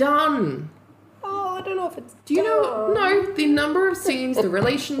is few. done. Oh, I don't know if it's. Do you know? No, the number of scenes, the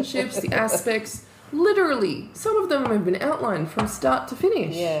relationships, the aspects. Literally, some of them have been outlined from start to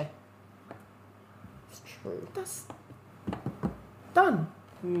finish. Yeah. It's true. That's done.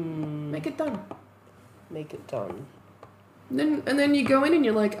 Make it done. Make it done. And then you go in and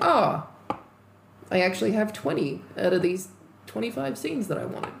you're like, I actually have 20 out of these 25 scenes that I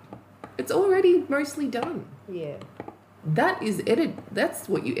wanted. It's already mostly done. Yeah. That is edit. That's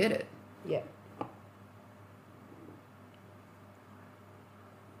what you edit. Yeah.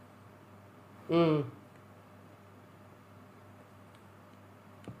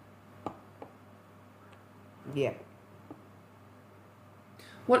 Yeah.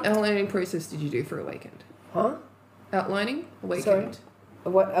 What outlining process did you do for Awakened? Huh? Outlining? Awakened.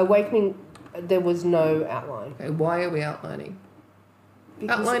 Awakening, there was no outline. Okay, why are we outlining?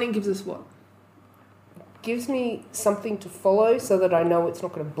 Because Outlining gives us what? it gives me something to follow so that I know it's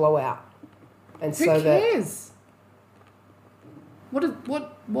not going to blow out. And Who so that cares?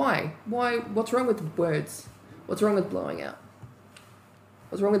 Why? What's wrong with words? What's wrong with blowing out?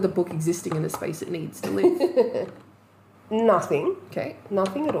 What's wrong with the book existing in the space it needs to live? nothing. Okay.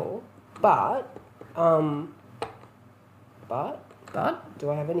 Nothing at all. But do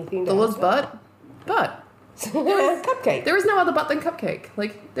I have anything to The was add but. to that? Cupcake. There is no other but than cupcake.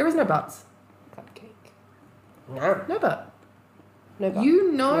 Like, there is no buts. Cupcake. No. No but. No but.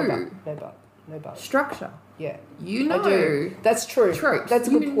 You know. No but. Structure. Yeah. You know. I do. That's true. Tropes. That's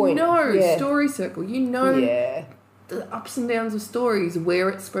a good point. You know Yeah. story circle. You know Yeah. the ups and downs of stories, where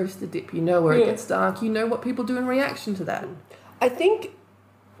it's supposed to dip. You know where it gets dark. You know what people do in reaction to that. I think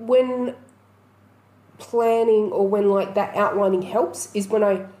when planning or when like that outlining helps is when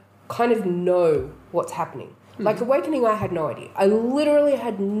I kind of know what's happening. Like Awakening, I had no idea. I literally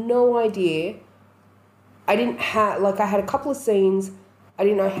had no idea. I didn't have, like, I had a couple of scenes. I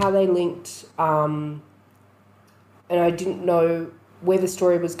didn't know how they linked. And I didn't know where the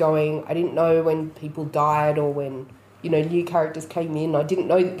story was going. I didn't know when people died or when, you know, new characters came in. I didn't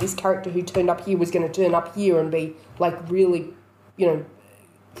know that this character who turned up here was going to turn up here and be, like, really, you know,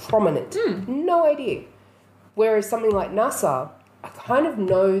 prominent. No idea. Whereas something like NASA, I kind of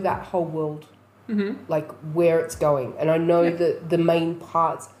know that whole world, like, where it's going. And I know the main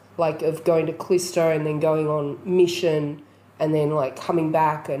parts, like, of going to Callisto and then going on mission and then, like, coming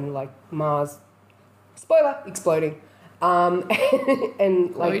back and, like, Mars, spoiler, exploding. And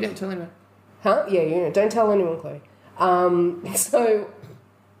Chloe, like... don't tell anyone. Huh? Yeah, you know, don't tell anyone, Chloe. So...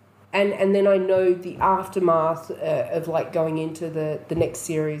 And then I know the aftermath of, like, going into the next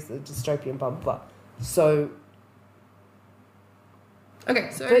series, the dystopian blah, blah, blah. So...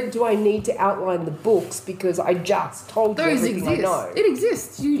 Okay, so... But do I need to outline the books because I just told you those everything exist. I know? It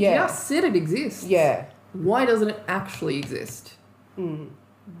exists. You Yeah. just said it exists. Yeah. Why doesn't it actually exist?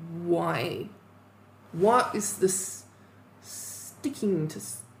 Why? What is this sticking to...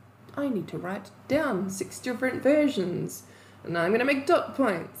 I need to write down 6 different versions. And I'm going to make dot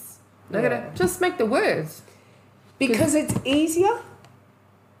points. And I'm going to just make the words. Because it's easier?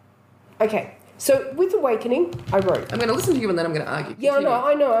 Okay. So with Awakening, I wrote. I'm going to listen to you and then I'm going to argue. Yeah, I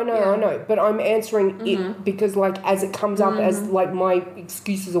Continue. know. But I'm answering it because, like, as it comes up, as, like, my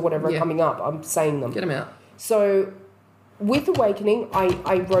excuses or whatever are coming up, I'm saying them. Get them out. So with Awakening,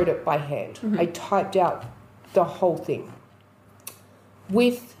 I wrote it by hand. I typed out the whole thing.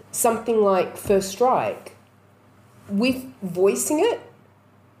 With something like First Strike, with voicing it,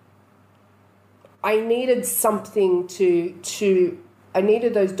 I needed something I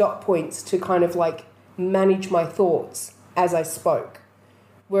needed those dot points to kind of like manage my thoughts as I spoke.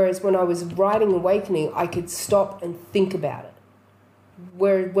 Whereas when I was writing Awakening, I could stop and think about it.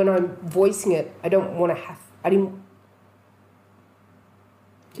 Where when I'm voicing it,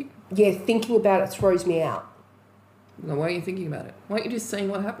 thinking about it throws me out. Now, why are you thinking about it? Why aren't you just saying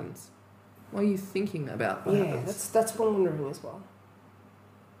what happens? Why are you thinking about what happens? that's what I'm wondering as well.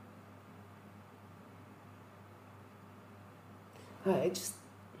 I just...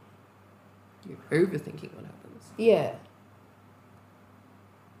 You're overthinking what happens. Yeah.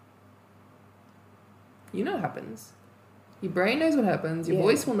 You know what happens. Your brain knows what happens. Your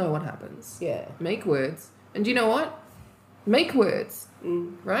voice will know what happens. Yeah. Make words. And do you know what? Make words.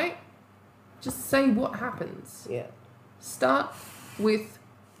 Right? Just say what happens. Yeah. Start with...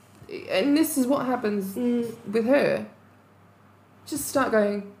 And this is what happens with her. Just start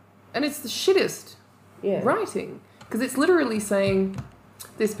going... And it's the shittest writing. Because it's literally saying,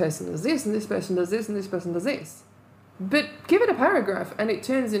 this person does this, and this person does this, and this person does this. But give it a paragraph, and it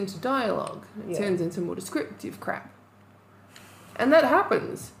turns into dialogue. It turns into more descriptive crap. And that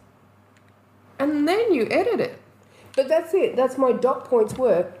happens. And then you edit it. But that's it. That's my dot points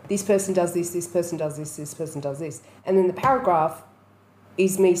were, this person does this person does this person does this. And then the paragraph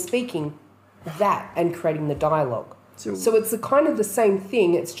is me speaking that and creating the dialogue. So it's kind of the same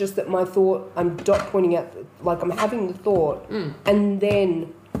thing. It's just that my thought, I'm dot pointing out, like I'm having the thought and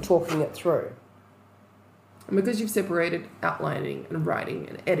then talking it through. And because you've separated outlining and writing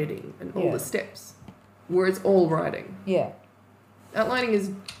and editing and all the steps, where it's all writing. Yeah. Outlining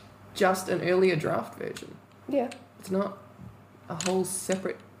is just an earlier draft version. Yeah. It's not a whole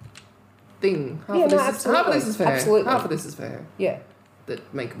separate thing. Half of this is for her. Absolutely. Half of this is for her. Yeah.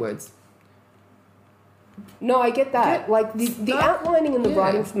 That make words. No, I get that. Like the outlining and the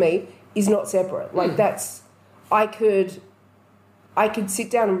writing for me is not separate. Like that's, I could sit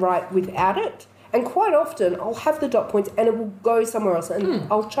down and write without it. And quite often I'll have the dot points and it will go somewhere else and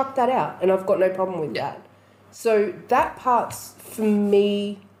I'll chuck that out and I've got no problem with that. So that part's for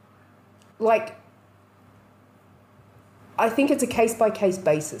me, like, I think it's a case-by-case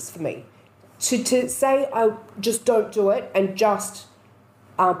basis for me. To say I just don't do it and just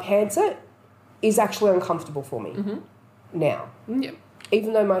pants it is actually uncomfortable for me now. Yep.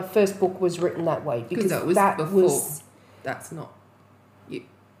 Even though my first book was written that way. Because that was before. That's not you.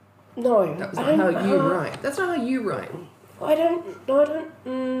 No. That was not how you write. That's not how you write. I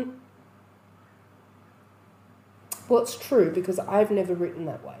don't... Well, it's true because I've never written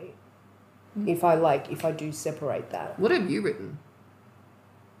that way. If I do separate that. What have you written?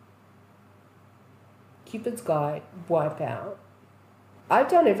 Cupid's Guide, Wipeout. I've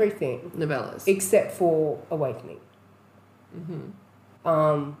done everything Novellas. except for Awakening.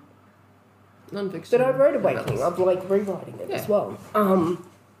 Non-fiction. But I wrote Awakening. novellas. I've like rewriting it as Yeah. well.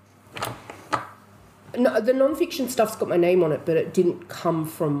 No, the non-fiction stuff's got my name on it, but it didn't come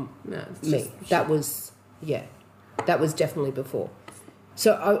from No, it's me. just That was definitely before.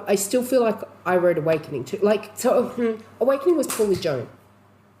 So I still feel like I wrote Awakening too. Like, so Awakening was Paulie Joan.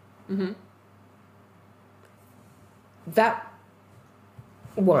 That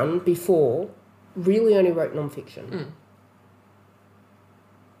one before really only wrote non-fiction.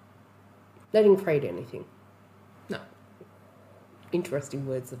 They didn't create anything. No. Interesting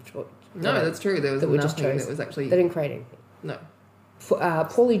words of choice. No, that's true. There was that we just nothing chose. that was actually... They didn't create anything. No.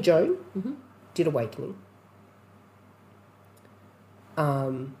 Paulie Joan did Awakening.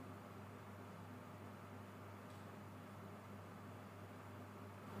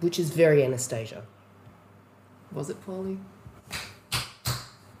 Which is very Anastasia. Was it Paulie?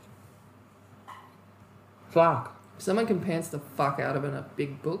 Fuck. If someone can pants the fuck out of in a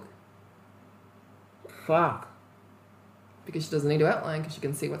big book Fuck. because she doesn't need to outline because she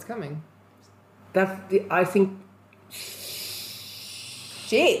can see what's coming. I think...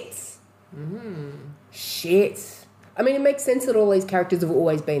 Shit. Shit. I mean, it makes sense that all these characters have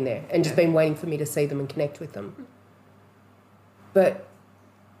always been there and just been waiting for me to see them and connect with them. But...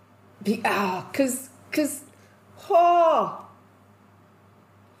 Because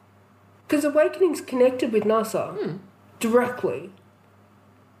Awakening's connected with NASA directly.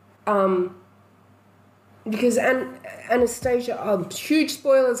 Because Anastasia, huge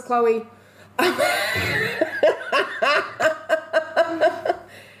spoilers, Chloe.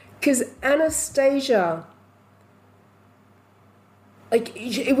 Because Anastasia, like,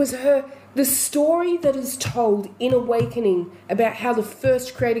 it was the story that is told in Awakening about how the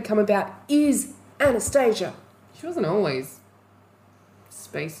first creator come about is Anastasia. She wasn't always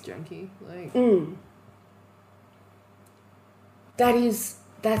space junkie. Like, That's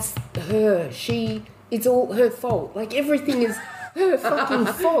her. It's all her fault. Like, everything is her fucking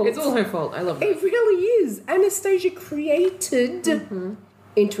fault. it's all her fault. I love that. It really is. Anastasia created,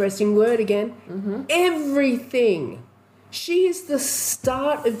 interesting word again, everything. She is the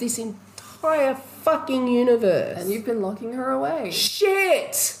start of this entire fucking universe. And you've been locking her away.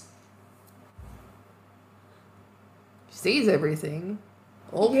 Shit! She sees everything.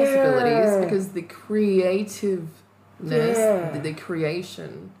 All possibilities because the creativeness, the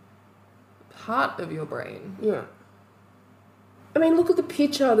creation part of your brain. Yeah. I mean, look at the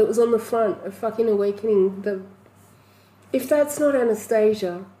picture that was on the front of fucking Awakening. If that's not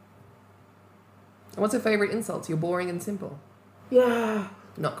Anastasia... And what's her favourite insults? You're boring and simple. Yeah.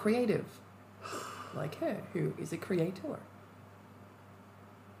 Not creative. Like her, who is a creator.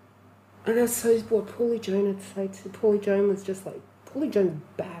 And that's so what Paulie Joan had said to. Paulie Joan was just like, Paulie Joan's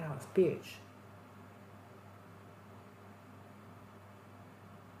a badass bitch.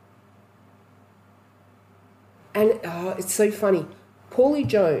 And it's so funny. Paulie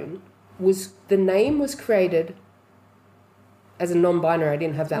Joan the name was created as a non-binary. I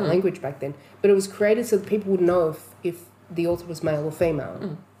didn't have that language back then, but it was created so that people would know if the author was male or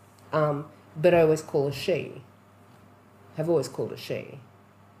female. But I always call her she. Have always called her she.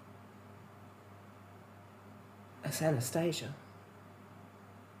 That's Anastasia.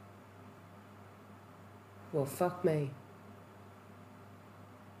 Well, fuck me.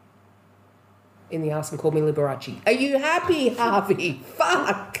 In the arse and called me Liberace. Are you happy, Harvey?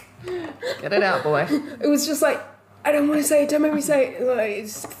 Fuck! Get it out, boy. It was just like, I don't want to say it, don't make me say it. Like, I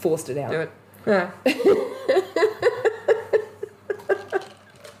just forced it out. Do it. Yeah.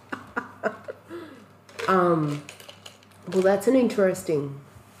 Well, that's an interesting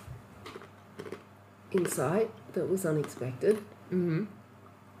insight that was unexpected. And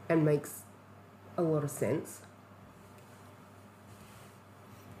makes a lot of sense.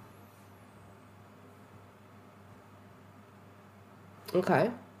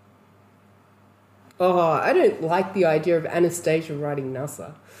 Okay. Oh, I don't like the idea of Anastasia writing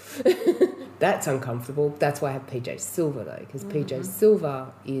NASA. That's uncomfortable. That's why I have PJ Silver, though, because PJ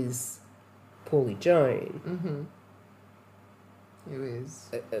Silver is Paulie Joan.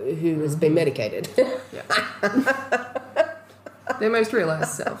 Who has been medicated. Their most realised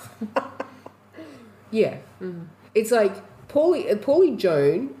self. Yeah. It's like Paulie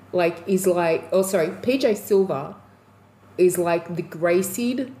Joan, like, is like... Oh, sorry. PJ Silver is like the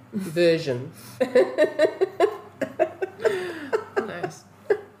Gracie version. Nice.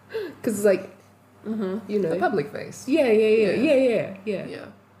 Because it's like, you know... The public face. Yeah.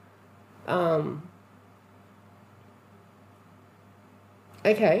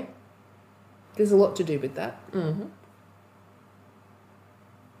 Okay. There's a lot to do with that. Mm-hmm.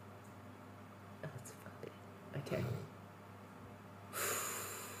 That's funny. Okay.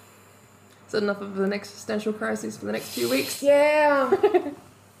 Is that enough of an existential crisis for the next few weeks? Yeah.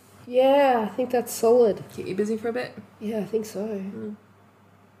 Yeah, I think that's solid. Keep you busy for a bit? Yeah, I think so.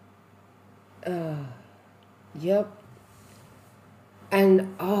 Yep.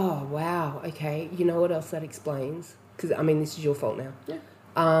 And, oh, wow. Okay. You know what else that explains? Because, I mean, this is your fault now. Yeah.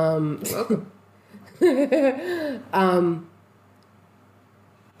 You're welcome.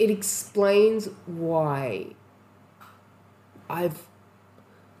 It explains why I've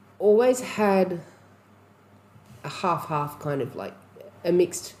always had a half-half kind of like a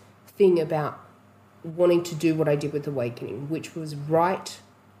mixed thing about wanting to do what I did with Awakening, which was write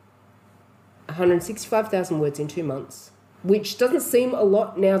 165,000 words in 2 months, which doesn't seem a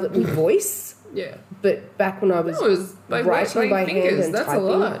lot now that we voice. Yeah. But back when I was, No, it was writing by fingers. hand and That's typing, a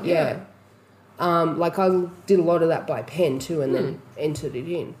lot. Yeah. like I did a lot of that by pen too, and then entered it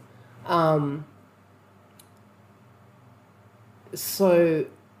in. So,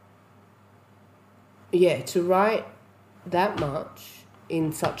 yeah, to write that much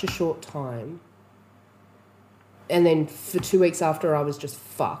in such a short time, and then for 2 weeks after, I was just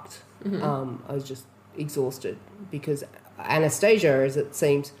fucked. I was just exhausted because Anastasia, as it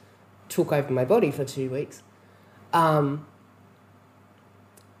seems, took over my body for 2 weeks.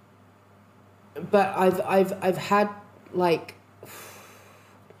 But I've had like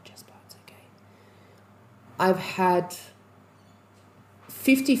just parts okay. I've had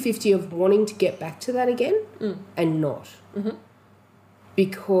 50-50 of wanting to get back to that again and not.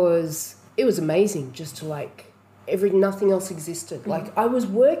 Because it was amazing just to like nothing else existed. Like I was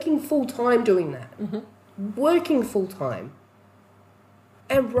working full time doing that. Working full time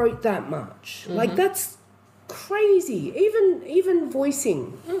and wrote that much. Like that's crazy. Even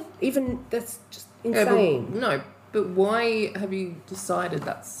voicing. Even that's just insane. But why have you decided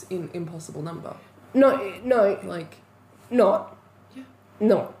that's an impossible number? No, Like, not. Yeah.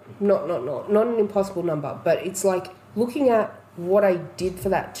 Not an impossible number, but it's like looking at what I did for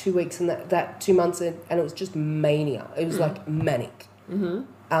that 2 weeks and that 2 months, and it was just mania. It was like manic.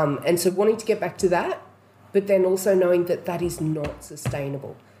 And so wanting to get back to that, but then also knowing that that is not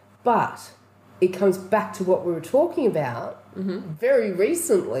sustainable. But it comes back to what we were talking about very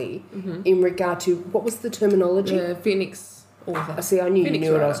recently in regard to, what was the terminology? Phoenix author. See, I knew Phoenix you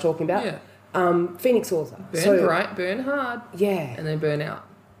knew what I writer. was talking about. Yeah. Phoenix author. Burn bright, burn hard, Yeah. and then burn out.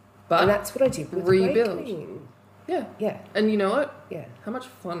 But And that's what I did with rebuild. Awakening. Yeah. Yeah. And you know what? Yeah. How much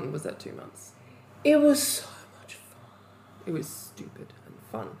fun was that 2 months? It was so much fun. It was stupid and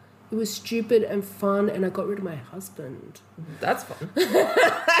fun. It was stupid and fun, and I got rid of my husband. That's fun.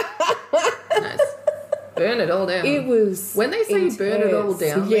 Nice. Burn it all down. It was When they say burn it all intense.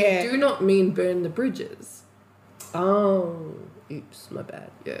 down, Yeah. they do not mean burn the bridges. Oh, oops, my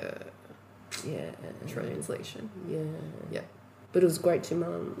bad. Yeah. Yeah. Translation. Yeah. Yeah. But it was a great 2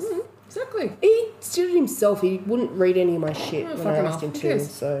 months. Exactly. He did it himself. He wouldn't read any of my shit Oh, when fuck I him asked off. him Who to. cares?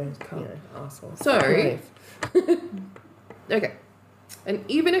 So, Can't. you know, asshole. So- Fuck life. Okay. And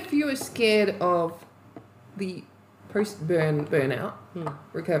even if you were scared of the burnout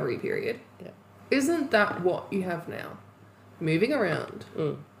recovery period, Yeah. isn't that what you have now? Moving around,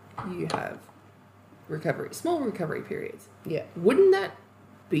 you have small recovery periods. Yeah. Wouldn't that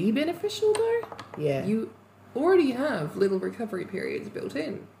be beneficial though? Yeah. You already have little recovery periods built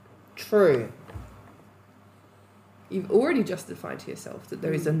in. True. You've already justified to yourself that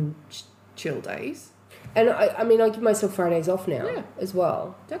those are chill days. And I mean, I give myself Fridays off now Yeah. as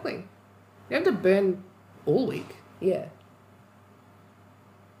well. Exactly. You have to burn all week. Yeah.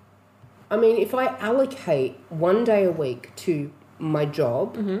 I mean, if I allocate 1 day a week to my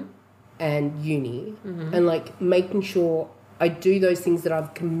job and uni and like making sure I do those things that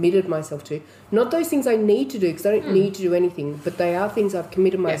I've committed myself to, not those things I need to do because I don't need to do anything, but they are things I've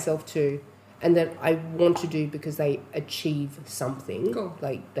committed myself to and that I want to do because they achieve something. Cool.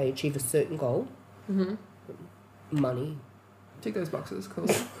 Like they achieve a certain goal. Money. Tick those boxes. Cool.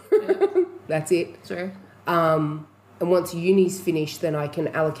 That's it. Sure. And once uni's finished, then I can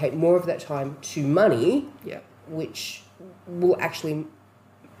allocate more of that time to money, Yeah. which will actually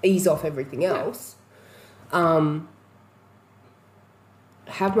ease off everything else.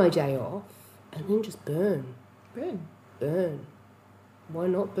 Have my day off, and then just burn. Burn. Why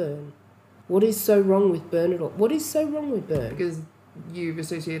not burn? What is so wrong with burn it all? What is so wrong with burn? Because you've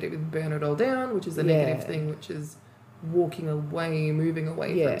associated it with burn it all down, which is a Yeah. negative thing, which is walking away, moving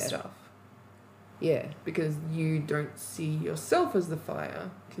away Yeah. from stuff. Yeah. Because you don't see yourself as the fire,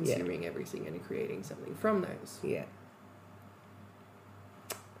 consuming everything and creating something from those. Yeah.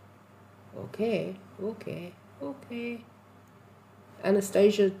 Okay.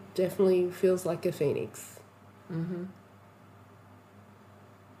 Anastasia definitely feels like a phoenix. Mm-hmm.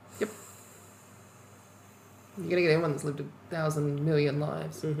 Yep. You're gonna get anyone that's lived 1,000 million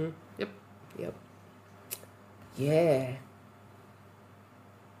lives. Mm-hmm. Yep. Yeah.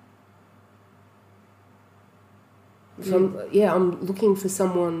 I'm looking for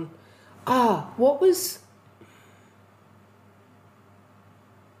someone. What was...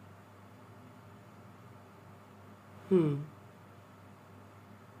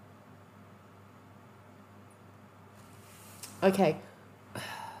 Okay.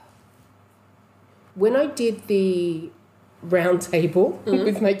 When I did the round table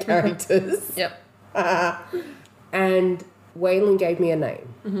with my characters, Yep. and Waylon gave me a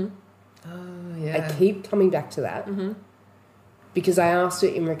name. Mm-hmm. Oh, yeah. I keep coming back to that Mm-hmm. because I asked her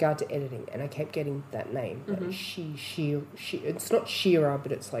in regard to editing, and I kept getting that name. Mm-hmm. Like she. It's not Shira,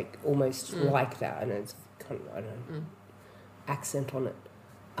 but it's like almost like that, and it's kind of, I don't know, accent on it.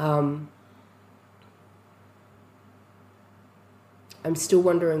 I'm still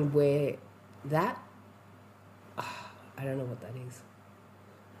wondering where that... I don't know what that is.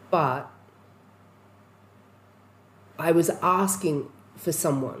 But I was asking for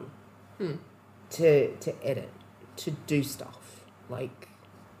someone to edit, to do stuff. Like,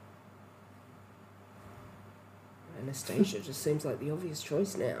 Anastasia just seems like the obvious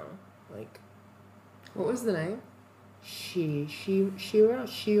choice now. Like, What was the name? Shira.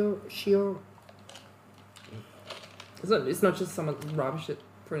 It's not just someone rubbish at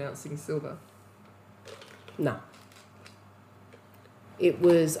pronouncing silver. No. It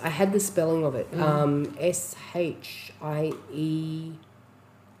was, I had the spelling of it. S-H-I-E,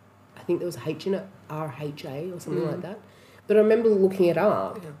 I think there was a H in it, R-H-A or something like that. But I remember looking it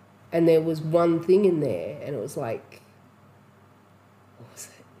up, and there was one thing in there, and it was like, what was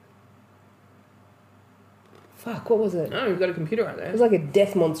it? Fuck, what was it? Oh, you've got a computer right It there. was like a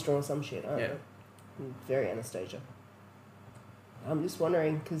death monster or some shit. I don't Yeah. know. Very Anastasia. I'm just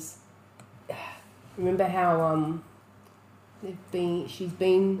wondering, because remember how she's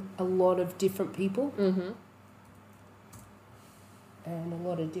been a lot of different people Mm-hmm. and a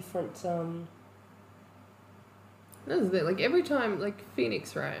lot of different That's the thing. Like, every time, like,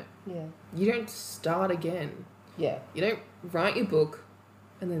 Phoenix, right? yeah. You don't start again. Yeah. You don't write your book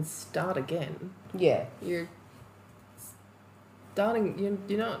and then start again. Yeah. You're starting, you're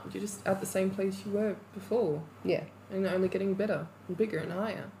just at the same place you were before. Yeah. And you're only getting better and bigger and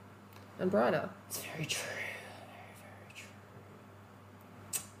higher and brighter. It's very true. Very true.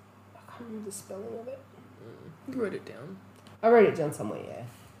 I can't remember the spelling of it. You wrote it down. I wrote it down somewhere,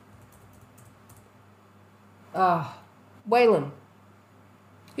 yeah. Waylon,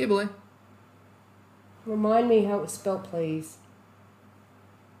 Here, boy. remind me how it was spelled, please.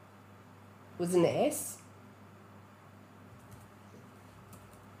 Was it an S?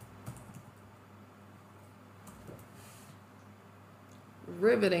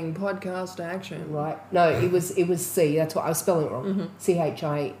 Riveting podcast action. Right. No, it was C. That's what I was spelling it wrong. Mm-hmm.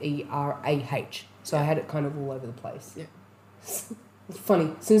 C-H-I-E-R-A-H. So I had it kind of all over the place. Yeah. It's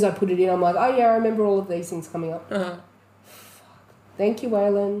funny. As soon as I put it in, I'm like, oh yeah, I remember all of these things coming up. Uh-huh. Thank you,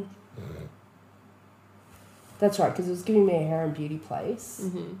 Waylon. That's right, because it was giving me a hair and beauty place.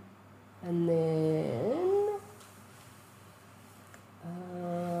 Mm-hmm. And then...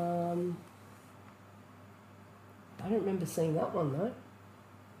 I don't remember seeing that one, though.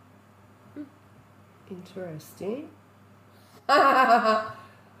 Interesting.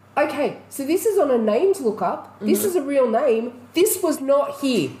 Okay, so this is on a names lookup. This is a real name. This was not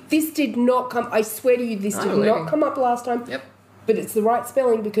here. This did not come... I swear to you, this did not come up last time. Yep. But it's the right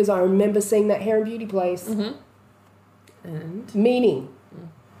spelling because I remember seeing that hair and beauty place. Mm-hmm. And? Meaning,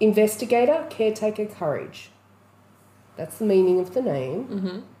 investigator, caretaker, courage. That's the meaning of the name.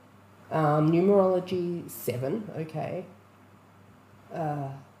 Mm-hmm. Numerology 7, okay.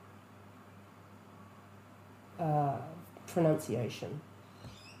 Pronunciation.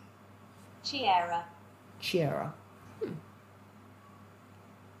 Chiara. Chiara.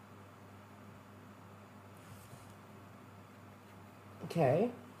 Okay.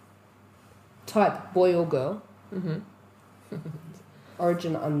 Type, boy or girl. Mm-hmm.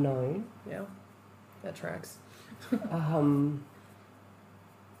 Origin unknown. Yeah. That tracks.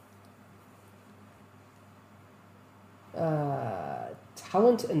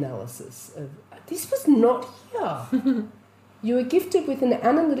 Talent analysis of this was not here. You are gifted with an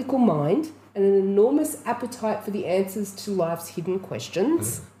analytical mind and an enormous appetite for the answers to life's hidden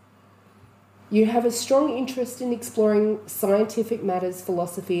questions. You have a strong interest in exploring scientific matters,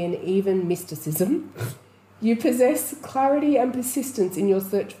 philosophy, and even mysticism. You possess clarity and persistence in your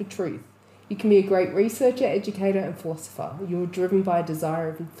search for truth. You can be a great researcher, educator, and philosopher. You are driven by a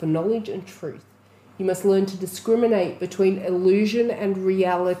desire for knowledge and truth. You must learn to discriminate between illusion and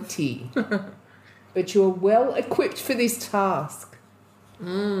reality. But you are well equipped for this task.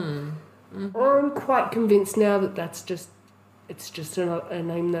 I'm quite convinced now that it's just a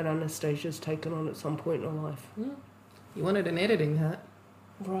name that Anastasia's taken on at some point in her life. You wanted an editing hat.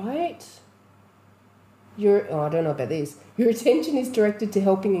 Right? I don't know about this. Your attention is directed to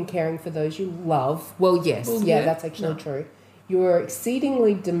helping and caring for those you love. Well, yes. Well, yeah, yeah. that's actually No. true. You are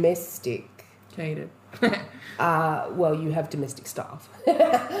exceedingly domestic. Hated. Well, you have domestic staff.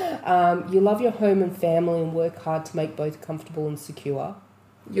 You love your home and family and work hard to make both comfortable and secure.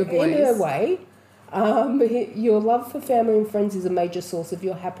 Your boys. In a way. Your love for family and friends is a major source of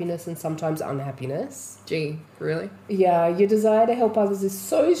your happiness and sometimes unhappiness. Gee, really? Yeah, your desire to help others is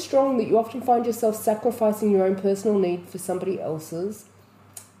so strong that you often find yourself sacrificing your own personal need for somebody else's.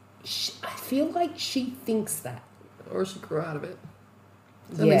 I feel like she thinks that. Or she grew out of it.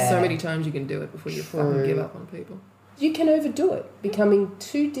 There's only so many times you can do it before you fucking give up on people. You can overdo it, becoming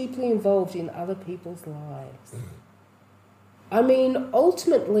too deeply involved in other people's lives. I mean,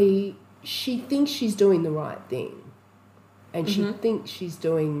 ultimately, she thinks she's doing the right thing. And she thinks she's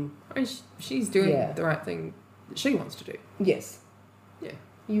doing... I mean, she's doing the right thing that she wants to do. Yes. Yeah.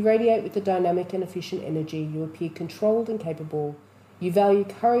 You radiate with a dynamic and efficient energy. You appear controlled and capable. You value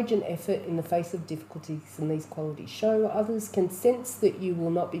courage and effort in the face of difficulties, and these qualities show others can sense that you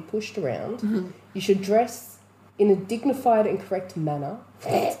will not be pushed around. You should dress in a dignified and correct manner,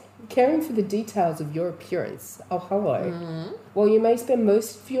 caring for the details of your appearance. Oh, hello. While you may spend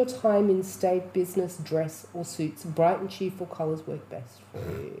most of your time in staid business dress or suits, bright and cheerful colours work best for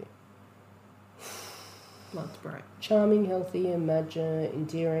you. Lots bright. Charming, healthy,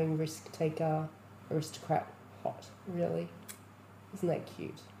 endearing, risk-taker, aristocrat, hot. Really? Isn't that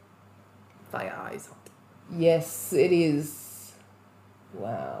cute? Fire eyes. Yes, it is.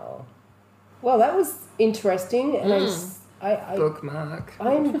 Wow. Well, that was interesting, and I Bookmark.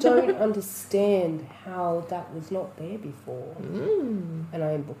 I don't understand how that was not there before, and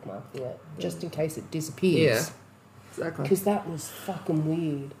I am bookmarking it just in case it disappears. Yeah, exactly. Because that was fucking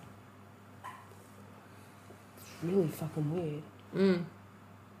weird. It's really fucking weird.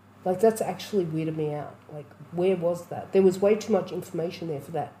 Like, that's actually weirded me out. Like, where was that? There was way too much information there for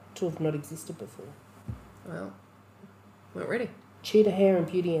that to have not existed before. Well, we're ready. Cheetah Hair and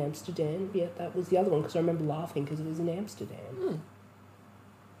Beauty Amsterdam. Yeah, that was the other one because I remember laughing because it was in Amsterdam.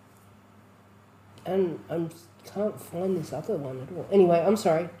 And I can't find this other one at all. Anyway, I'm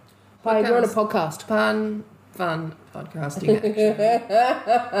sorry. Hi, you're on a podcast. Fun podcasting action.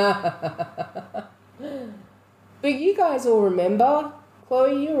 But you guys all remember...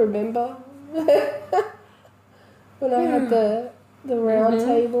 Chloe, you remember when I had the round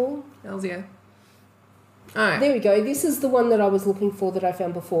table? Hells yeah. Alright. There we go. This is the one that I was looking for that I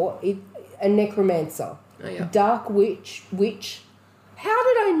found before. A necromancer. Oh, yeah. Dark witch. How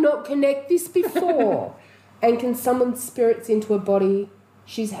did I not connect this before? And can summon spirits into a body.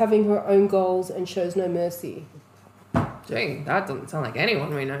 She's having her own goals and shows no mercy. Gee, that doesn't sound like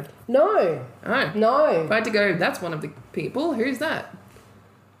anyone we know. No. Oh. No. If I had to go, that's one of the people. Who's that?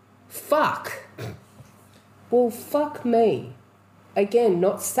 Fuck. Well, fuck me. Again,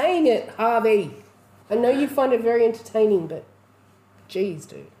 not saying it, Harvey. I know you find it very entertaining, but geez,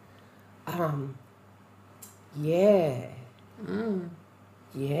 dude. Yeah.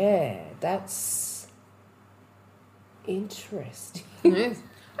 Yeah, that's interesting. Yes.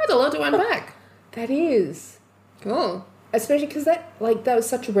 That's a lot to unpack. That is. Cool. Especially because that was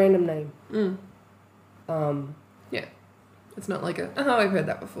such a random name. Yeah. It's not like I've heard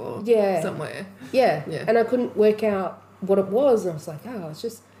that before. Yeah. Somewhere. Yeah. Yeah. And I couldn't work out what it was. And I was like, it's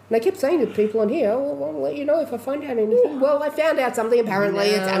just... And I kept saying to people on here, I'll let you know if I find out anything. Well, I found out something. Apparently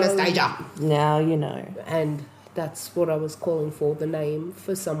it's Anastasia. Now you know. And that's what I was calling for, the name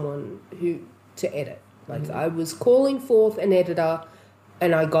for someone to edit. Like, I was calling forth an editor,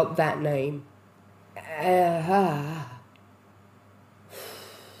 and I got that name.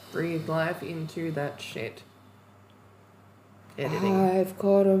 Breathe life into that shit. Editing. I've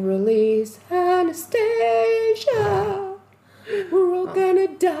got to release Anastasia. We're all gonna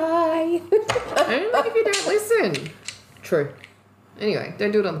die. Only if you don't listen. True. Anyway,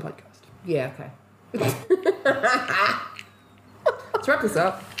 don't do it on the podcast. Yeah, okay. Let's wrap this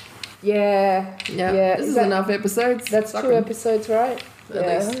up. Yeah. Yeah. This is enough episodes. That's Fucking- 2 episodes, right? At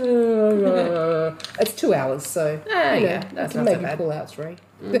least. It's 2 hours, so yeah, that's not so maybe bad. pull out 3.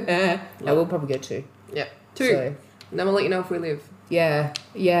 No, we'll probably go 2. Yeah. 2. So, And then we'll let you know if we live. Yeah,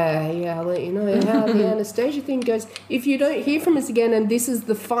 I'll let you know how the Anastasia thing goes. If you don't hear from us again and this is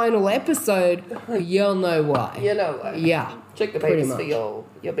the final episode, you'll know why. You know what? Yeah. Check the pretty papers much. for your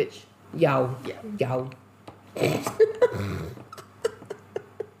bitch. Yo. Yeah. Yo.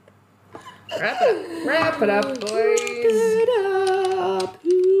 Wrap it up, boys. Wrap it up.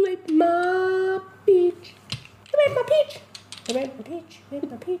 Who ate my peach? Who ate my peach? Who ate my peach? Who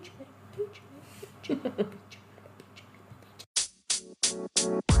ate my peach? Who ate my peach? Who ate my peach?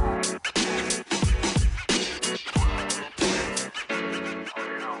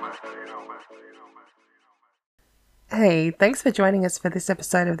 Hey, thanks for joining us for this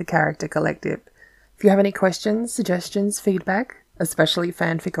episode of The Character Collective. If you have any questions, suggestions, feedback, especially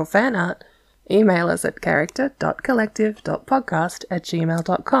fanfic or fan art, email us at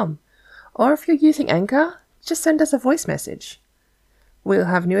character.collective.podcast@gmail.com. Or if you're using Anchor, just send us a voice message. We'll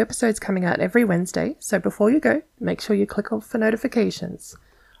have new episodes coming out every Wednesday, so before you go, make sure you click off for notifications.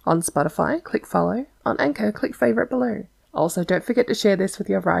 On Spotify, click follow. On Anchor, click favourite below. Also, don't forget to share this with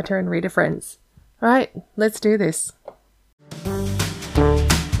your writer and reader friends. Alright, let's do this.